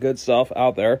 all that good stuff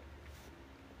out there.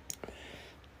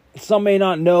 Some may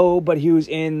not know, but he was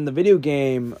in the video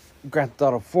game Grand Theft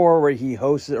Auto 4, where he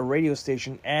hosted a radio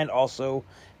station and also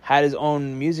had his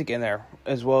own music in there,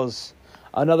 as well as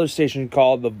another station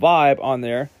called The Vibe on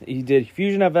there. He did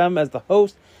Fusion FM as the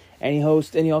host, and he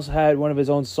also had one of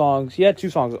his own songs. He had 2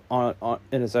 songs on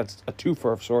in a sense, a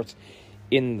twofer of sorts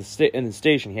in the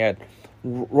station. He had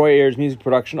Roy Ayers Music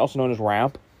Production, also known as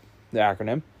RAMP, the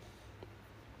acronym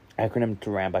to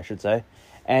RAMP, I should say,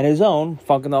 and his own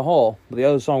Funk in the Hole. But the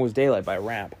other song was Daylight by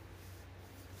RAMP.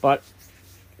 But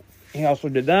he also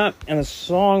did that, and the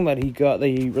song that he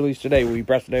released today, we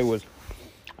pressed today, was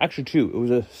actually 2. It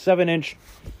was a 7-inch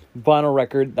vinyl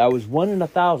record that was 1 in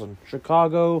 1,000,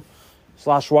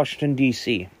 Chicago/Washington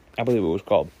D.C. I believe it was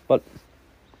called. But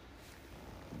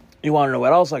you want to know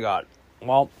what else I got?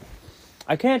 Well,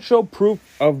 I can't show proof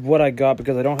of what I got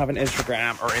because I don't have an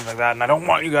Instagram or anything like that, and I don't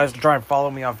want you guys to try and follow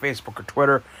me on Facebook or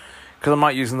Twitter because I'm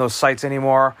not using those sites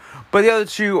anymore. But the other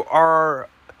 2 are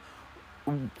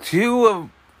 2 of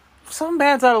some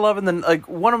bands that I love, and then like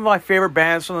one of my favorite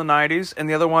bands from the 90s, and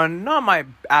the other one not my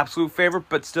absolute favorite,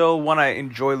 but still one I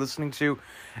enjoy listening to.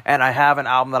 And I have an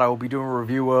album that I will be doing a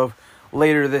review of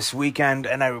later this weekend,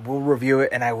 and I will review it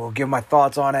and I will give my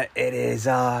thoughts on it. It is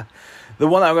the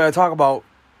one that I'm going to talk about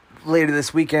later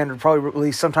this weekend, or probably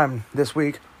released sometime this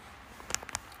week,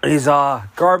 is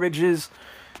Garbage's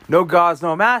No Gods,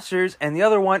 No Masters, and the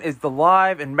other one is the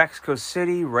Live in Mexico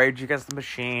City Rage Against the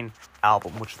Machine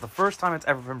album, which is the first time it's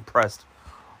ever been pressed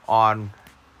on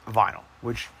vinyl,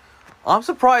 which I'm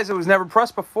surprised it was never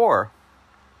pressed before.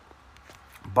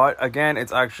 But again,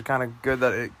 it's actually kind of good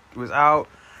that it was out.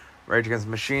 Rage Against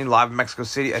the Machine, Live in Mexico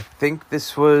City. I think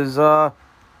this was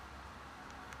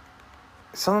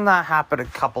something that happened a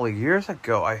couple of years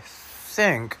ago, I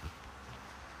think.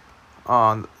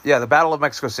 The Battle of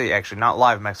Mexico City, actually, not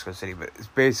Live in Mexico City, but it's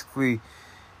basically,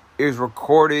 it was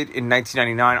recorded in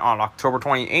 1999 on October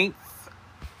 28th,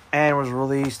 and was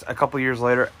released a couple of years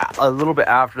later, a little bit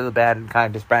after the band kind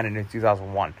of disbanded in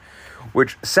 2001,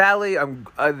 which sadly,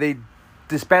 they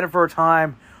disbanded for a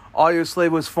time.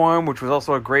 Audioslave was formed, which was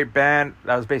also a great band.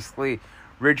 That was basically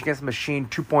Rage Against the Machine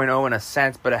 2.0 in a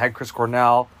sense, but it had Chris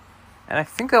Cornell. And I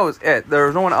think that was it. There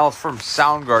was no one else from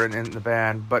Soundgarden in the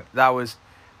band, but that was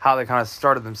how they kind of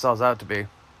started themselves out to be.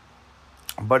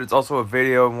 But it's also a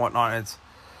video and whatnot. It's,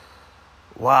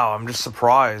 wow, I'm just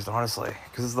surprised, honestly,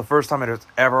 because it's the first time it was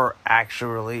ever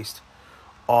actually released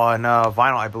on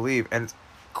vinyl, I believe, and it's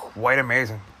quite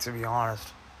amazing, to be honest.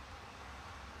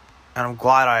 And I'm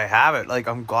glad I have it. Like,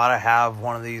 I'm glad I have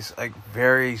one of these, like,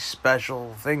 very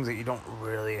special things that you don't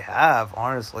really have,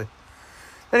 honestly.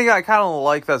 Then again, I kind of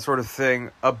like that sort of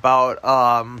thing about,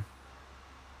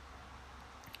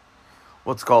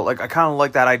 what's it called? Like, I kind of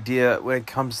like that idea when it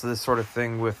comes to this sort of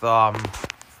thing with, like,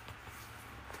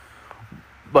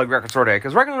 Record Store Day.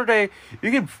 Because Record Store Day,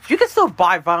 you can still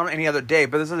buy vinyl any other day,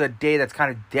 but this is a day that's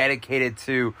kind of dedicated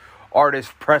to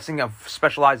artists pressing a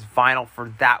specialized vinyl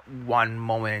for that one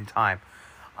moment in time.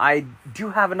 I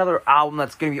do have another album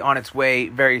that's going to be on its way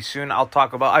very soon. I'll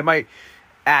talk about. I might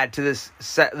add to this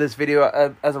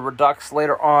video as a redux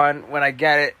later on when I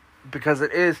get it, because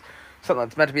it is something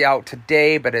that's meant to be out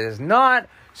today, but it is not.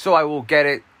 So I will get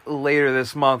it later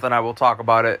this month, and I will talk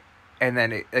about it. And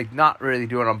then not really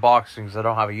do an unboxing because I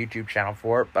don't have a YouTube channel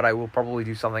for it, but I will probably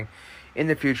do something in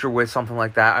the future with something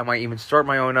like that. I might even start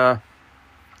my own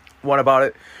one about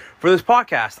it for this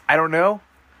podcast. I don't know.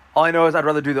 All I know is I'd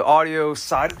rather do the audio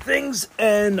side of things,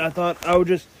 and I thought I would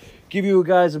just give you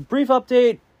guys a brief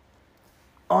update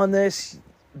on this.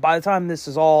 By the time this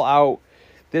is all out,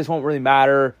 this won't really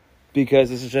matter because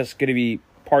this is just going to be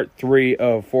part 3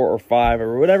 of 4 or 5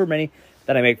 or whatever many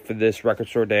that I make for this Record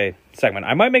Store Day segment.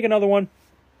 I might make another one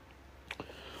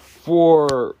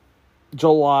for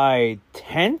July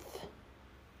 10th.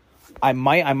 I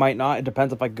might not. It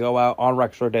depends if I go out on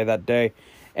Record Store Day that day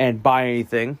and buy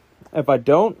anything. If I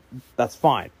don't, that's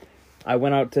fine. I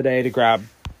went out today to grab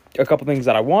a couple things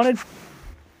that I wanted.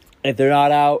 If they're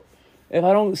not out, if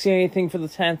I don't see anything for the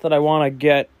 10th that I want to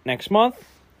get next month,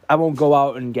 I won't go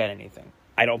out and get anything.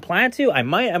 I don't plan to. I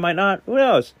might not. Who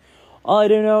knows? All I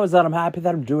do know is that I'm happy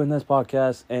that I'm doing this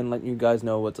podcast and letting you guys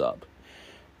know what's up.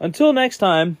 Until next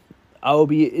time, I will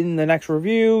be in the next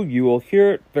review. You will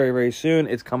hear it very, very soon.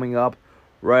 It's coming up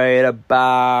right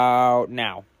about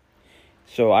now.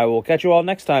 So I will catch you all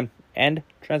next time. End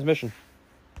transmission.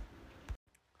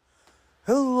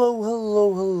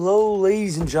 Hello,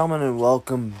 ladies and gentlemen, and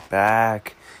welcome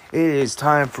back. It is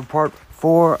time for part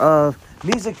 4 of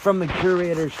Music from the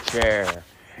Curator's Chair.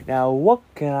 Now, what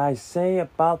can I say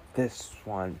about this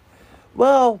one?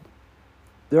 Well,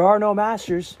 there are no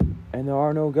masters, and there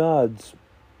are no gods,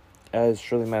 as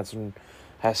Shirley Manson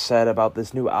has said about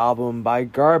this new album by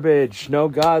Garbage. No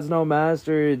gods, no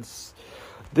masters.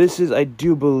 This is, I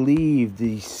do believe,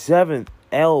 the 7th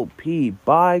LP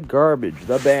by Garbage,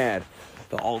 the band.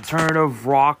 The alternative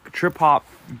rock trip-hop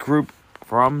group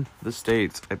from the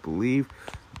States. I believe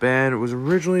the band was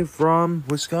originally from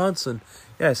Wisconsin.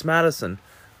 Yes, Madison.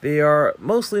 They are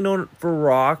mostly known for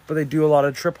rock, but they do a lot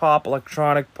of trip-hop,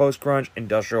 electronic, post-grunge,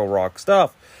 industrial rock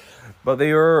stuff. But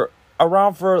they were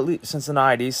around for at least since the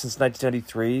 90s, since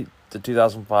 1993 to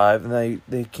 2005. And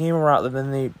they came around, and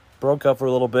then they broke up for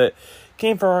a little bit.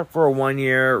 Came for a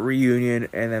 1-year reunion,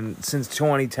 and then since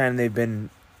 2010, they've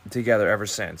been together ever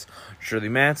since. Shirley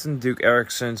Manson, Duke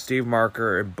Erickson, Steve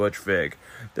Marker, and Butch Vig.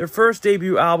 Their first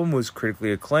debut album was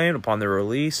critically acclaimed upon their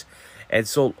release, and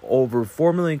sold over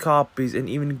 4 million copies, and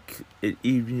it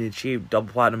even achieved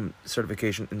double platinum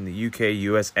certification in the UK,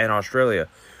 US, and Australia,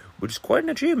 which is quite an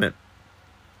achievement.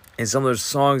 And some of their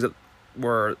songs that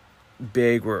were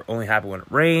big were Only Happy When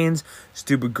It Rains,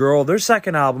 Stupid Girl. Their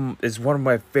second album is one of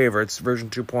my favorites, version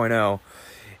 2.0,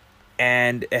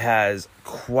 and it has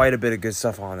quite a bit of good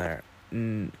stuff on there.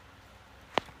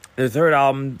 Their third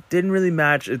album didn't really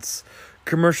match its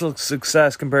commercial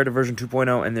success compared to version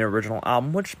 2.0 and their original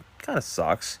album, which kind of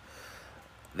sucks.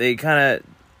 They kind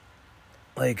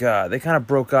of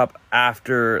broke up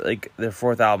after their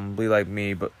fourth album, Bleed Like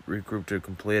Me, but regrouped to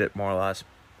complete it more or less.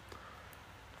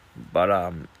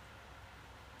 But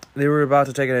they were about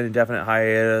to take an indefinite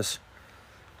hiatus.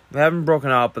 They haven't broken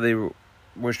up, but they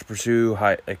wish to pursue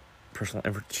personal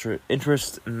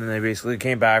interest, and then they basically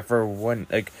came back for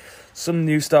some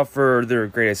new stuff for their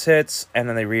greatest hits, and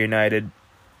then they reunited,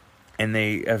 and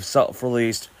they have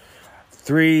self-released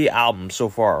 3 albums so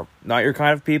far. Not Your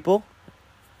Kind of People,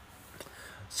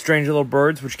 Strange Little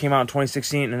Birds, which came out in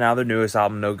 2016, and now their newest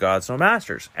album, No Gods, No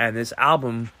Masters. And this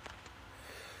album,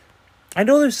 I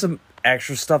know there's some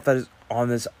extra stuff that is on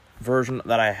this version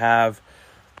that I have.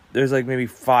 There's maybe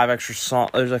 5 extra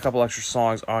songs. There's a couple extra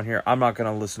songs on here. I'm not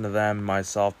going to listen to them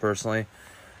myself personally.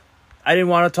 I didn't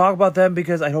want to talk about them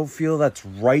because I don't feel that's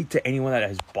right to anyone that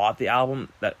has bought the album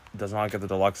that does not get the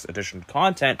deluxe edition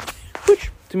content, which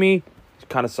to me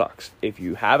kind of sucks. If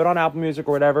you have it on Apple Music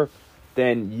or whatever,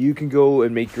 then you can go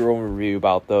and make your own review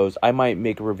about those. I might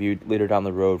make a review later down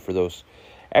the road for those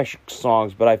extra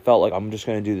songs, but I felt like I'm just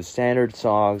going to do the standard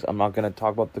songs. I'm not going to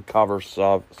talk about the cover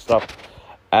stuff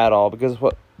at all, because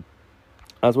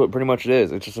that's what pretty much it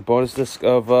is. It's just a bonus disc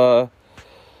of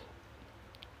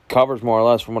covers, more or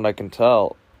less, from what I can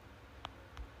tell.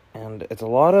 And it's a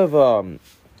lot about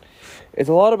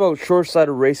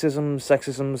short-sighted racism,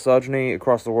 sexism, misogyny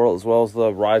across the world, as well as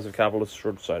the rise of capitalist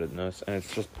short-sightedness. And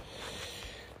it's just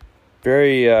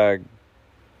very, I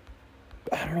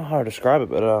don't know how to describe it,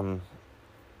 but,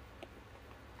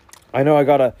 I know I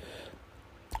got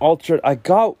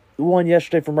one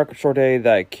yesterday from Record Store Day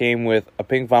that came with a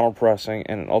pink vinyl pressing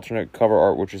and an alternate cover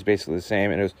art, which is basically the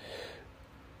same, and it was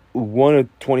one of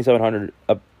 2,700,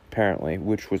 apparently,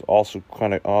 which was also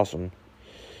kind of awesome.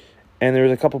 And there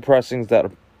was a couple pressings that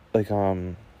are, like,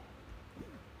 never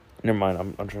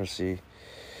mind, I'm trying to see.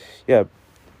 Yeah.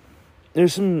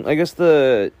 There's some, I guess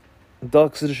the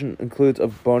deluxe edition includes a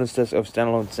bonus disc of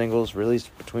standalone singles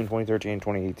released between 2013 and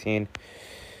 2018.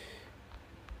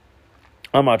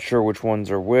 I'm not sure which ones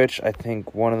are which. I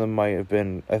think one of them might have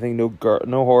been,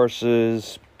 No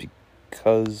Horses,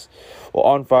 because,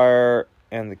 On Fire,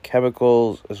 and The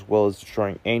Chemicals, as well as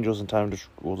Destroying Angels and Time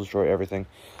Will Destroy Everything,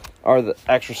 are the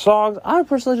extra songs. I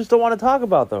personally just don't want to talk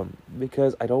about them,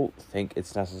 because I don't think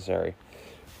it's necessary.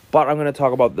 But I'm going to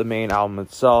talk about the main album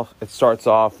itself. It starts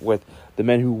off with The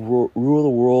Men Who Rule the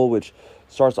World, which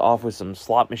starts off with some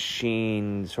slot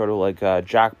machine, sort of like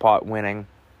jackpot winning.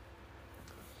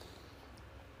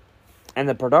 And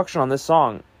the production on this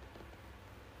song,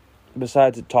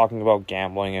 besides it talking about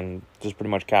gambling and just pretty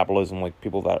much capitalism, like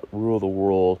people that rule the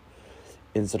world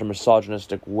in such a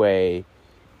misogynistic way,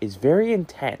 is very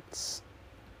intense.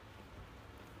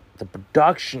 The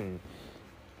production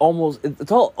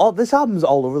it's all this album's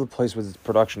all over the place with its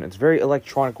production. It's very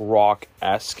electronic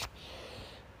rock-esque.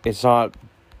 It's not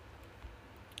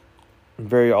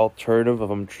very alternative, if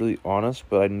I'm truly honest,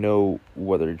 but I know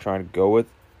what they're trying to go with.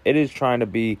 It is trying to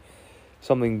be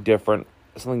something different,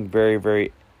 something very,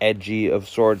 very edgy of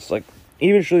sorts. Like,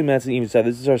 even Shirley Manson even said,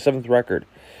 this is our 7th record,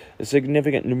 a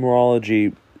significant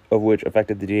numerology of which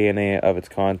affected the DNA of its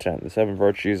content. The 7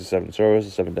 virtues, the 7 sorrows,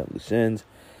 the 7 deadly sins.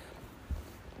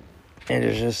 And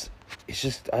it's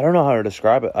just, I don't know how to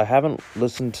describe it. I haven't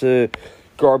listened to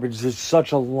Garbage in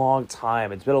such a long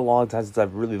time. It's been a long time since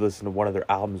I've really listened to one of their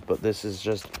albums, but this is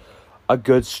just a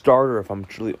good starter, if I'm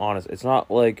truly honest. It's not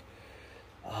like,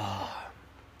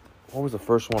 what was the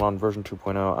first one on version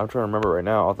 2.0? I'm trying to remember right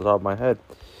now off the top of my head.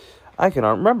 I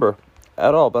cannot remember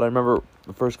at all, but I remember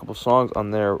the first couple songs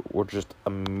on there were just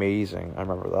amazing. I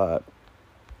remember that.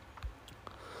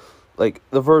 Like,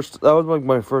 that was like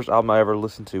my first album I ever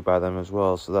listened to by them as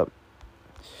well, so that,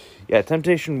 yeah,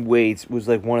 Temptation Waits was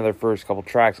like one of their first couple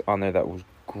tracks on there that was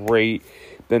great.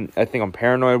 Then I think I'm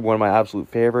Paranoid, one of my absolute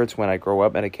favorites, When I Grow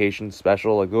Up, Medication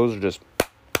Special, like those are just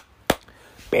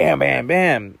bam, bam,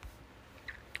 bam.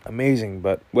 Amazing,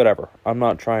 but whatever. I'm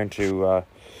not trying to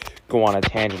go on a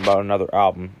tangent about another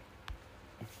album.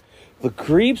 The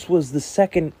Creeps was the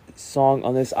second song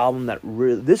on this album that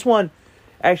really... This one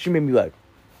actually made me like,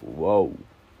 whoa,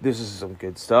 this is some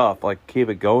good stuff. Like, keep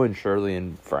it going, Shirley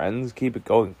and friends. Keep it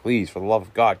going, please. For the love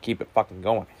of God, keep it fucking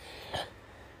going.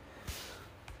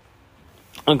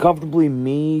 Uncomfortably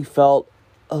Me felt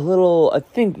a little... I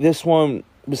think this one,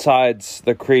 besides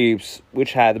The Creeps,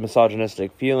 which had the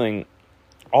misogynistic feeling,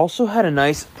 also had a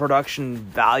nice production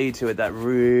value to it that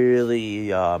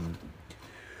really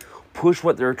pushed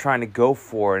what they were trying to go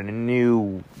for in a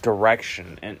new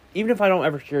direction. And even if I don't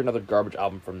ever hear another Garbage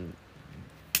album from...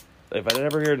 If I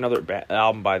never hear another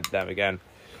album by them again,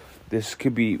 this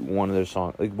could be one of their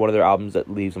songs, like one of their albums that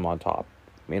leaves them on top.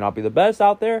 May not be the best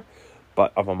out there,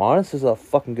 but if I'm honest, this is a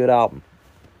fucking good album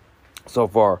so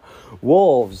far.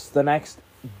 Wolves, the next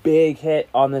big hit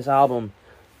on this album.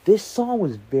 This song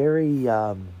was very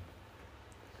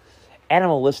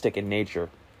animalistic in nature.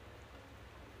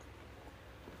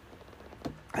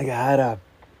 Like, I had a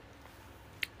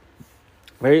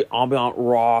very ambient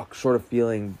rock sort of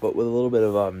feeling, but with a little bit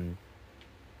of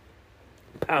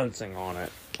pouncing on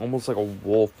it. Almost like a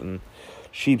wolf in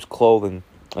sheep's clothing.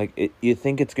 Like, you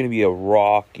think it's going to be a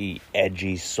rocky,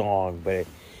 edgy song, but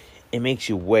it makes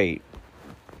you wait.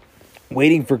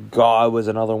 Waiting for God was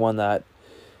another one that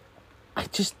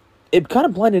it kind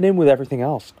of blended in with everything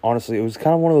else, honestly. It was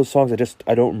kind of one of those songs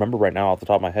I don't remember right now off the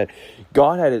top of my head.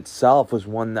 Godhead itself was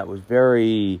one that was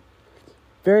very,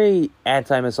 very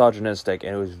anti-misogynistic,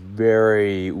 and it was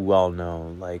very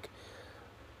well-known. Like,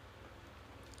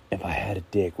 if I had a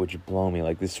dick, would you blow me?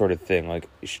 Like, this sort of thing. Like,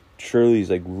 Shirley's,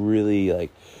 like, really,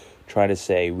 like, trying to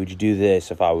say, would you do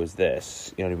this if I was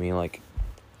this? You know what I mean? Like,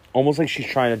 almost like she's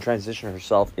trying to transition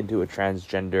herself into a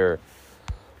transgender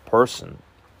person.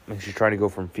 Like she's trying to go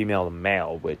from female to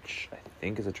male, which I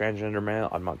think is a transgender male.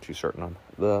 I'm not too certain on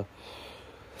the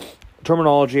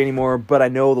terminology anymore, but I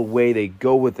know the way they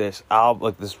go with this album,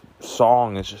 like this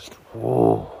song, is just,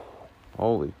 whoa,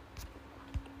 holy.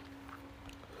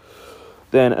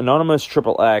 Then Anonymous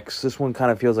Triple X, this one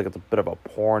kind of feels like it's a bit of a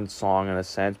porn song in a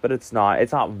sense, but it's not.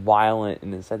 It's not violent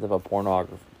in the sense of a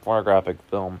pornographic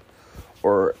film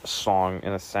or song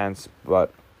in a sense,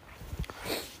 but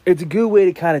it's a good way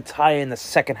to kind of tie in the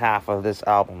second half of this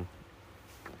album.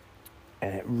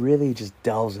 And it really just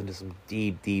delves into some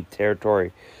deep, deep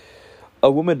territory. A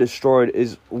Woman Destroyed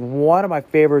is one of my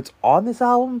favorites on this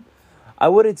album. I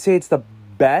wouldn't say it's the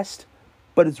best,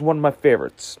 but it's one of my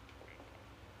favorites.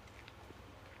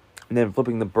 And then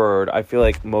Flipping the Bird, I feel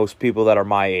like most people that are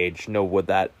my age know what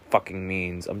that fucking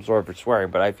means. I'm sorry for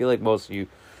swearing, but I feel like most of you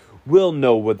will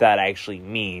know what that actually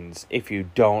means. If you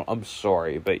don't, I'm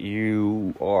sorry, but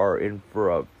you are in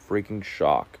for a freaking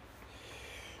shock.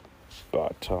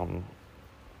 But,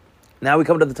 now we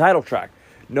come to the title track,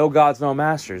 No Gods, No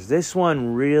Masters. This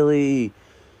one really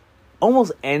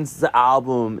almost ends the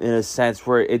album in a sense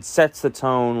where it sets the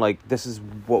tone, like, this is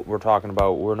what we're talking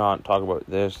about. We're not talking about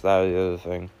this, that, or the other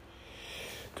thing.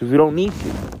 Because we don't need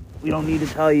to. We don't need to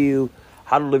tell you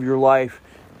how to live your life.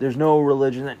 There's no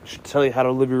religion that should tell you how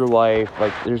to live your life.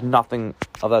 Like, there's nothing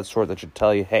of that sort that should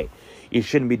tell you, hey, you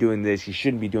shouldn't be doing this, you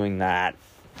shouldn't be doing that.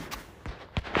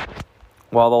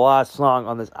 While the last song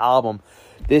on this album,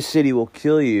 This City Will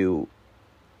Kill You,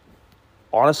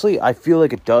 honestly, I feel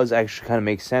like it does actually kind of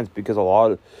make sense, because a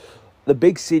lot of the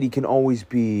big city can always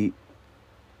be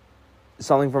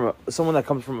something from someone that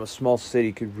comes from a small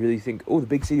city could really think, oh, the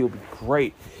big city will be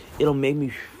great. It'll make me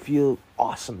feel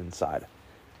awesome inside.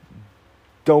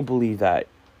 Don't believe that,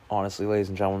 honestly, ladies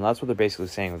and gentlemen. That's what they're basically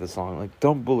saying with this song. Like,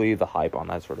 don't believe the hype on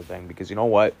that sort of thing, because you know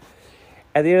what?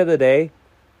 At the end of the day,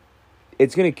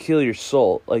 it's going to kill your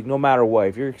soul, like, no matter what.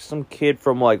 If you're some kid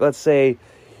from, like, let's say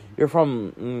you're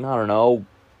from, I don't know,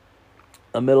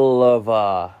 the middle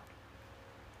of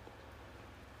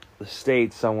the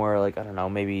state somewhere, like, I don't know,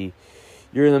 maybe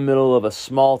you're in the middle of a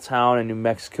small town in New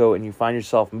Mexico and you find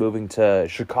yourself moving to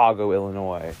Chicago,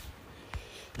 Illinois.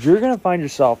 You're going to find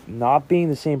yourself not being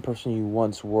the same person you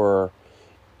once were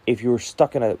if you were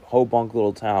stuck in a ho-bunk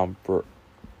little town for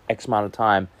X amount of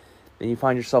time. Then you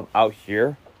find yourself out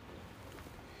here.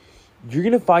 You're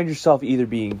going to find yourself either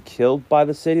being killed by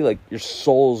the city, like your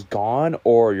soul's gone,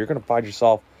 or you're going to find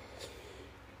yourself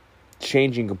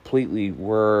changing completely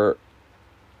where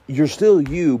you're still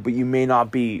you, but you may not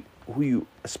be who you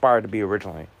aspired to be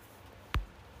originally.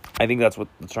 I think that's what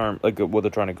the term, like what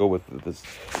they're trying to go with this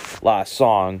last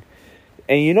song.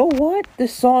 And you know what?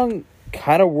 This song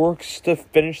kind of works to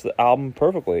finish the album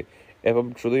perfectly. If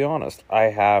I'm truly honest, I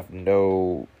have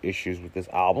no issues with this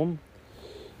album.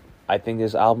 I think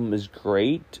this album is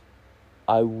great.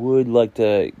 I would like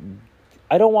to...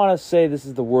 I don't want to say this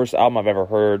is the worst album I've ever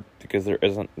heard, because there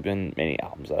hasn't been many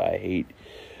albums that I hate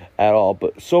at all.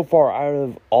 But so far, out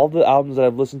of all the albums that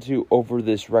I've listened to over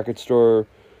this record store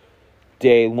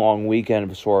day-long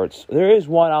weekend of sorts, there is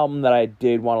one album that I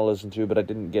did want to listen to, but I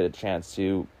didn't get a chance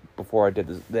to before I did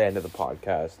the end of the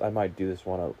podcast. I might do this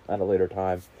one at a later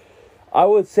time. I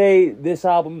would say this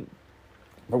album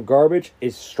from Garbage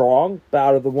is strong, but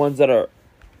out of the ones that are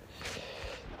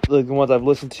like the ones I've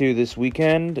listened to this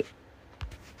weekend,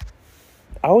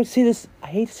 I would say this, I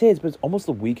hate to say it, but it's almost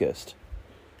the weakest.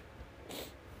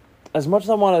 As much as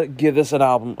I want to give this an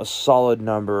album a solid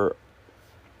number,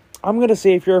 I'm going to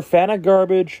say if you're a fan of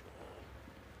Garbage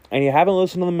and you haven't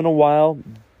listened to them in a while,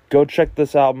 go check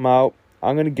this album out.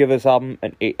 I'm going to give this album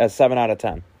a 7 out of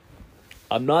 10.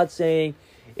 I'm not saying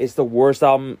it's the worst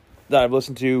album that I've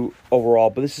listened to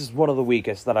overall, but this is one of the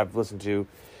weakest that I've listened to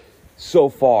so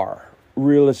far,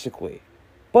 realistically.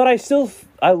 But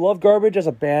I love Garbage as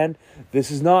a band.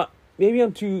 This is not, maybe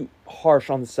I'm too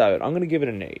harsh on the side. I'm going to give it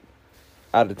an 8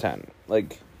 out of 10.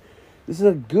 Like, this is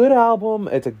a good album.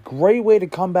 It's a great way to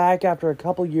come back after a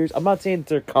couple years. I'm not saying it's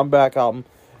their comeback album.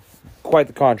 Quite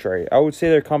the contrary. I would say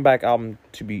their comeback album,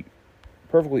 to be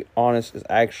perfectly honest, is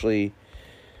actually...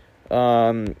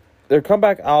 their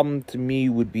comeback album, to me,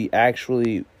 would be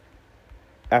actually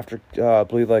after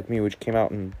Bleed Like Me, which came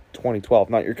out in 2012.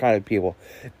 Not Your Kind of People.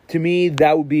 To me,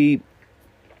 that would be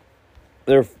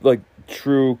their, like,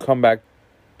 true comeback,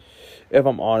 if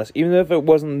I'm honest. Even if it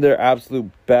wasn't their absolute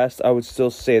best, I would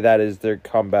still say that is their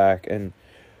comeback. And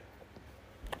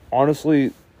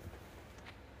honestly,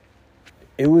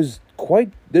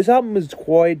 this album is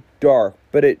quite dark,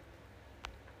 but it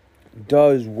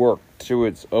does work to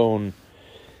its own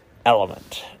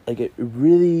element. Like, it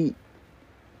really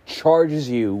charges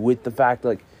you with the fact that,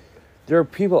 like, there are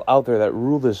people out there that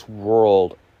rule this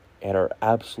world and are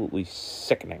absolutely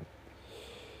sickening.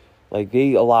 Like,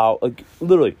 they allow, like,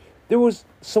 literally, there was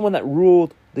someone that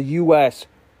ruled the U.S.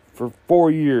 for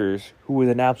 4 years who was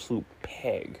an absolute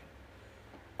pig.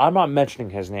 I'm not mentioning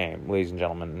his name, ladies and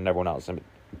gentlemen, and everyone else. I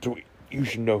mean, you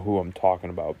should know who I'm talking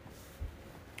about.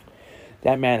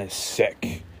 That man is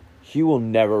sick. He will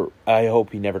never, I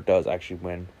hope he never does actually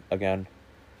win again.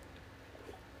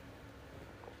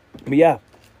 But yeah,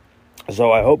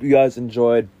 so I hope you guys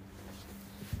enjoyed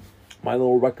my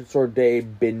little Record Store Day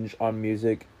binge on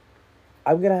music.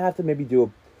 I'm going to have to maybe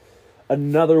do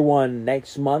another one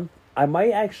next month. I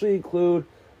might actually include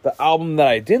the album that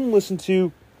I didn't listen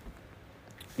to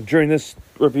during this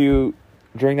review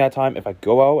during that time, if I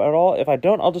go out at all. If I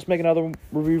don't, I'll just make another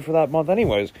review for that month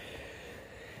anyways.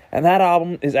 And that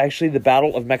album is actually The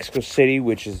Battle of Mexico City,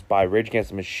 which is by Rage Against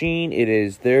the Machine. It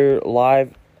is their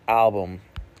live album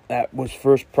that was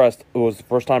first pressed. It was the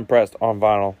first time pressed on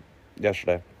vinyl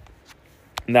yesterday.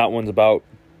 And that one's about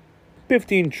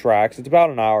 15 tracks. It's about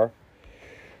an hour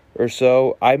or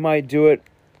so. I might do it.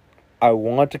 I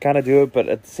want to kind of do it, but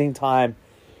at the same time,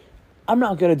 I'm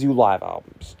not going to do live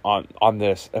albums on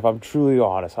this, if I'm truly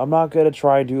honest. I'm not going to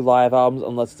try and do live albums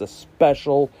unless it's a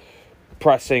special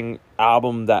pressing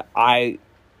album that I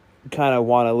kind of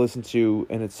want to listen to,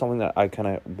 and it's something that I kind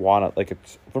of want to, like,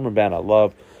 it's from a band I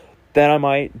love. Then I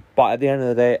might, but at the end of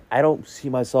the day, I don't see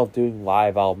myself doing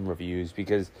live album reviews,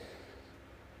 because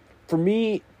for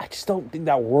me, I just don't think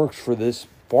that works for this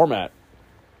format.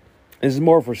 This is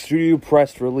more for studio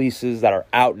pressed releases that are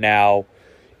out now,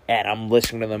 and I'm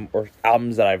listening to them, or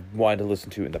albums that I've wanted to listen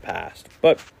to in the past.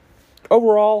 But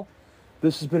overall,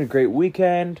 this has been a great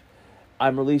weekend.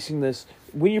 I'm releasing this.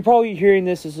 When you're probably hearing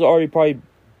this, this has already probably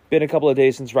been a couple of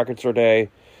days since Record Store Day.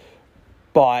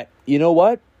 But you know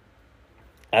what?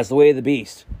 That's the way of the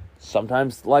beast.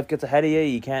 Sometimes life gets ahead of you.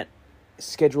 You can't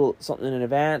schedule something in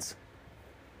advance.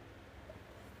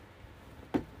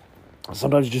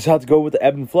 Sometimes you just have to go with the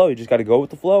ebb and flow. You just got to go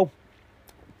with the flow.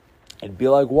 And be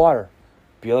like water.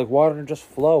 Be like water and just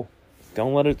flow.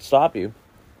 Don't let it stop you.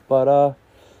 But,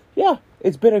 yeah.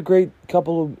 It's been a great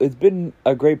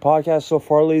podcast so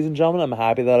far, ladies and gentlemen. I'm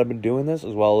happy that I've been doing this,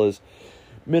 as well as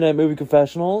Midnight Movie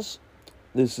Confessionals.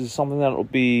 This is something that will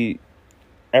be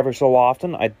ever so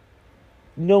often. I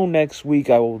know next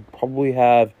week I will probably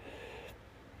have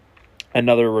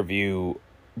another review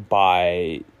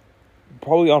by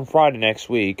probably on Friday next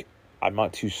week. I'm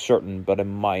not too certain, but I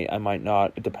might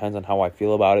not. It depends on how I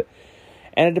feel about it.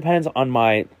 And it depends on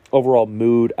my overall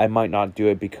mood. I might not do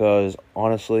it because,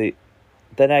 honestly,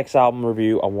 the next album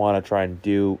review I want to try and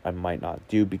do, I might not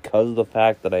do, because of the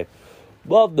fact that I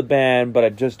love the band, but I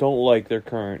just don't like their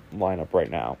current lineup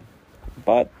right now.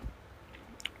 But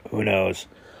who knows?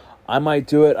 I might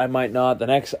do it, I might not. The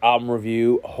next album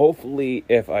review, hopefully,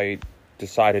 if I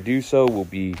decide to do so, will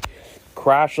be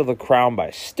Crash of the Crown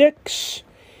by Styx.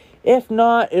 If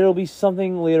not, it'll be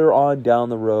something later on down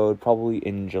the road, probably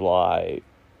in July,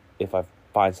 if I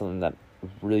find something that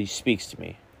really speaks to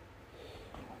me.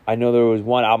 I know there was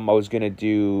one album I was going to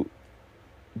do,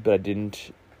 but I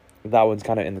didn't. That one's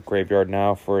kind of in the graveyard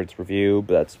now for its review,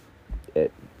 but that's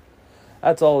it.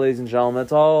 That's all, ladies and gentlemen.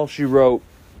 That's all she wrote.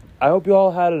 I hope you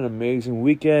all had an amazing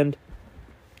weekend.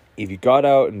 If you got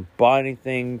out and bought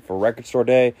anything for Record Store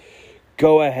Day,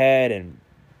 go ahead and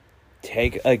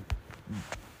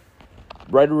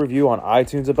write a review on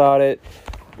iTunes about it.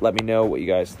 Let me know what you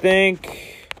guys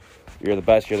think. You're the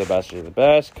best, you're the best, you're the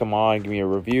best. Come on, give me a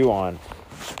review on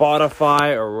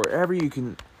Spotify or wherever you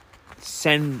can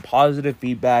send positive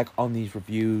feedback on these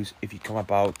reviews. If you come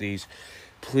about these,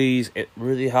 please, it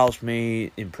really helps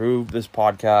me improve this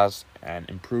podcast and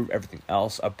improve everything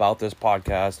else about this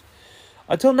podcast.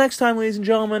 Until next time, ladies and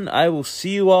gentlemen, I will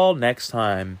see you all next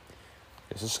time.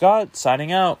 This is Scott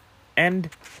signing out. End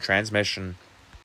transmission.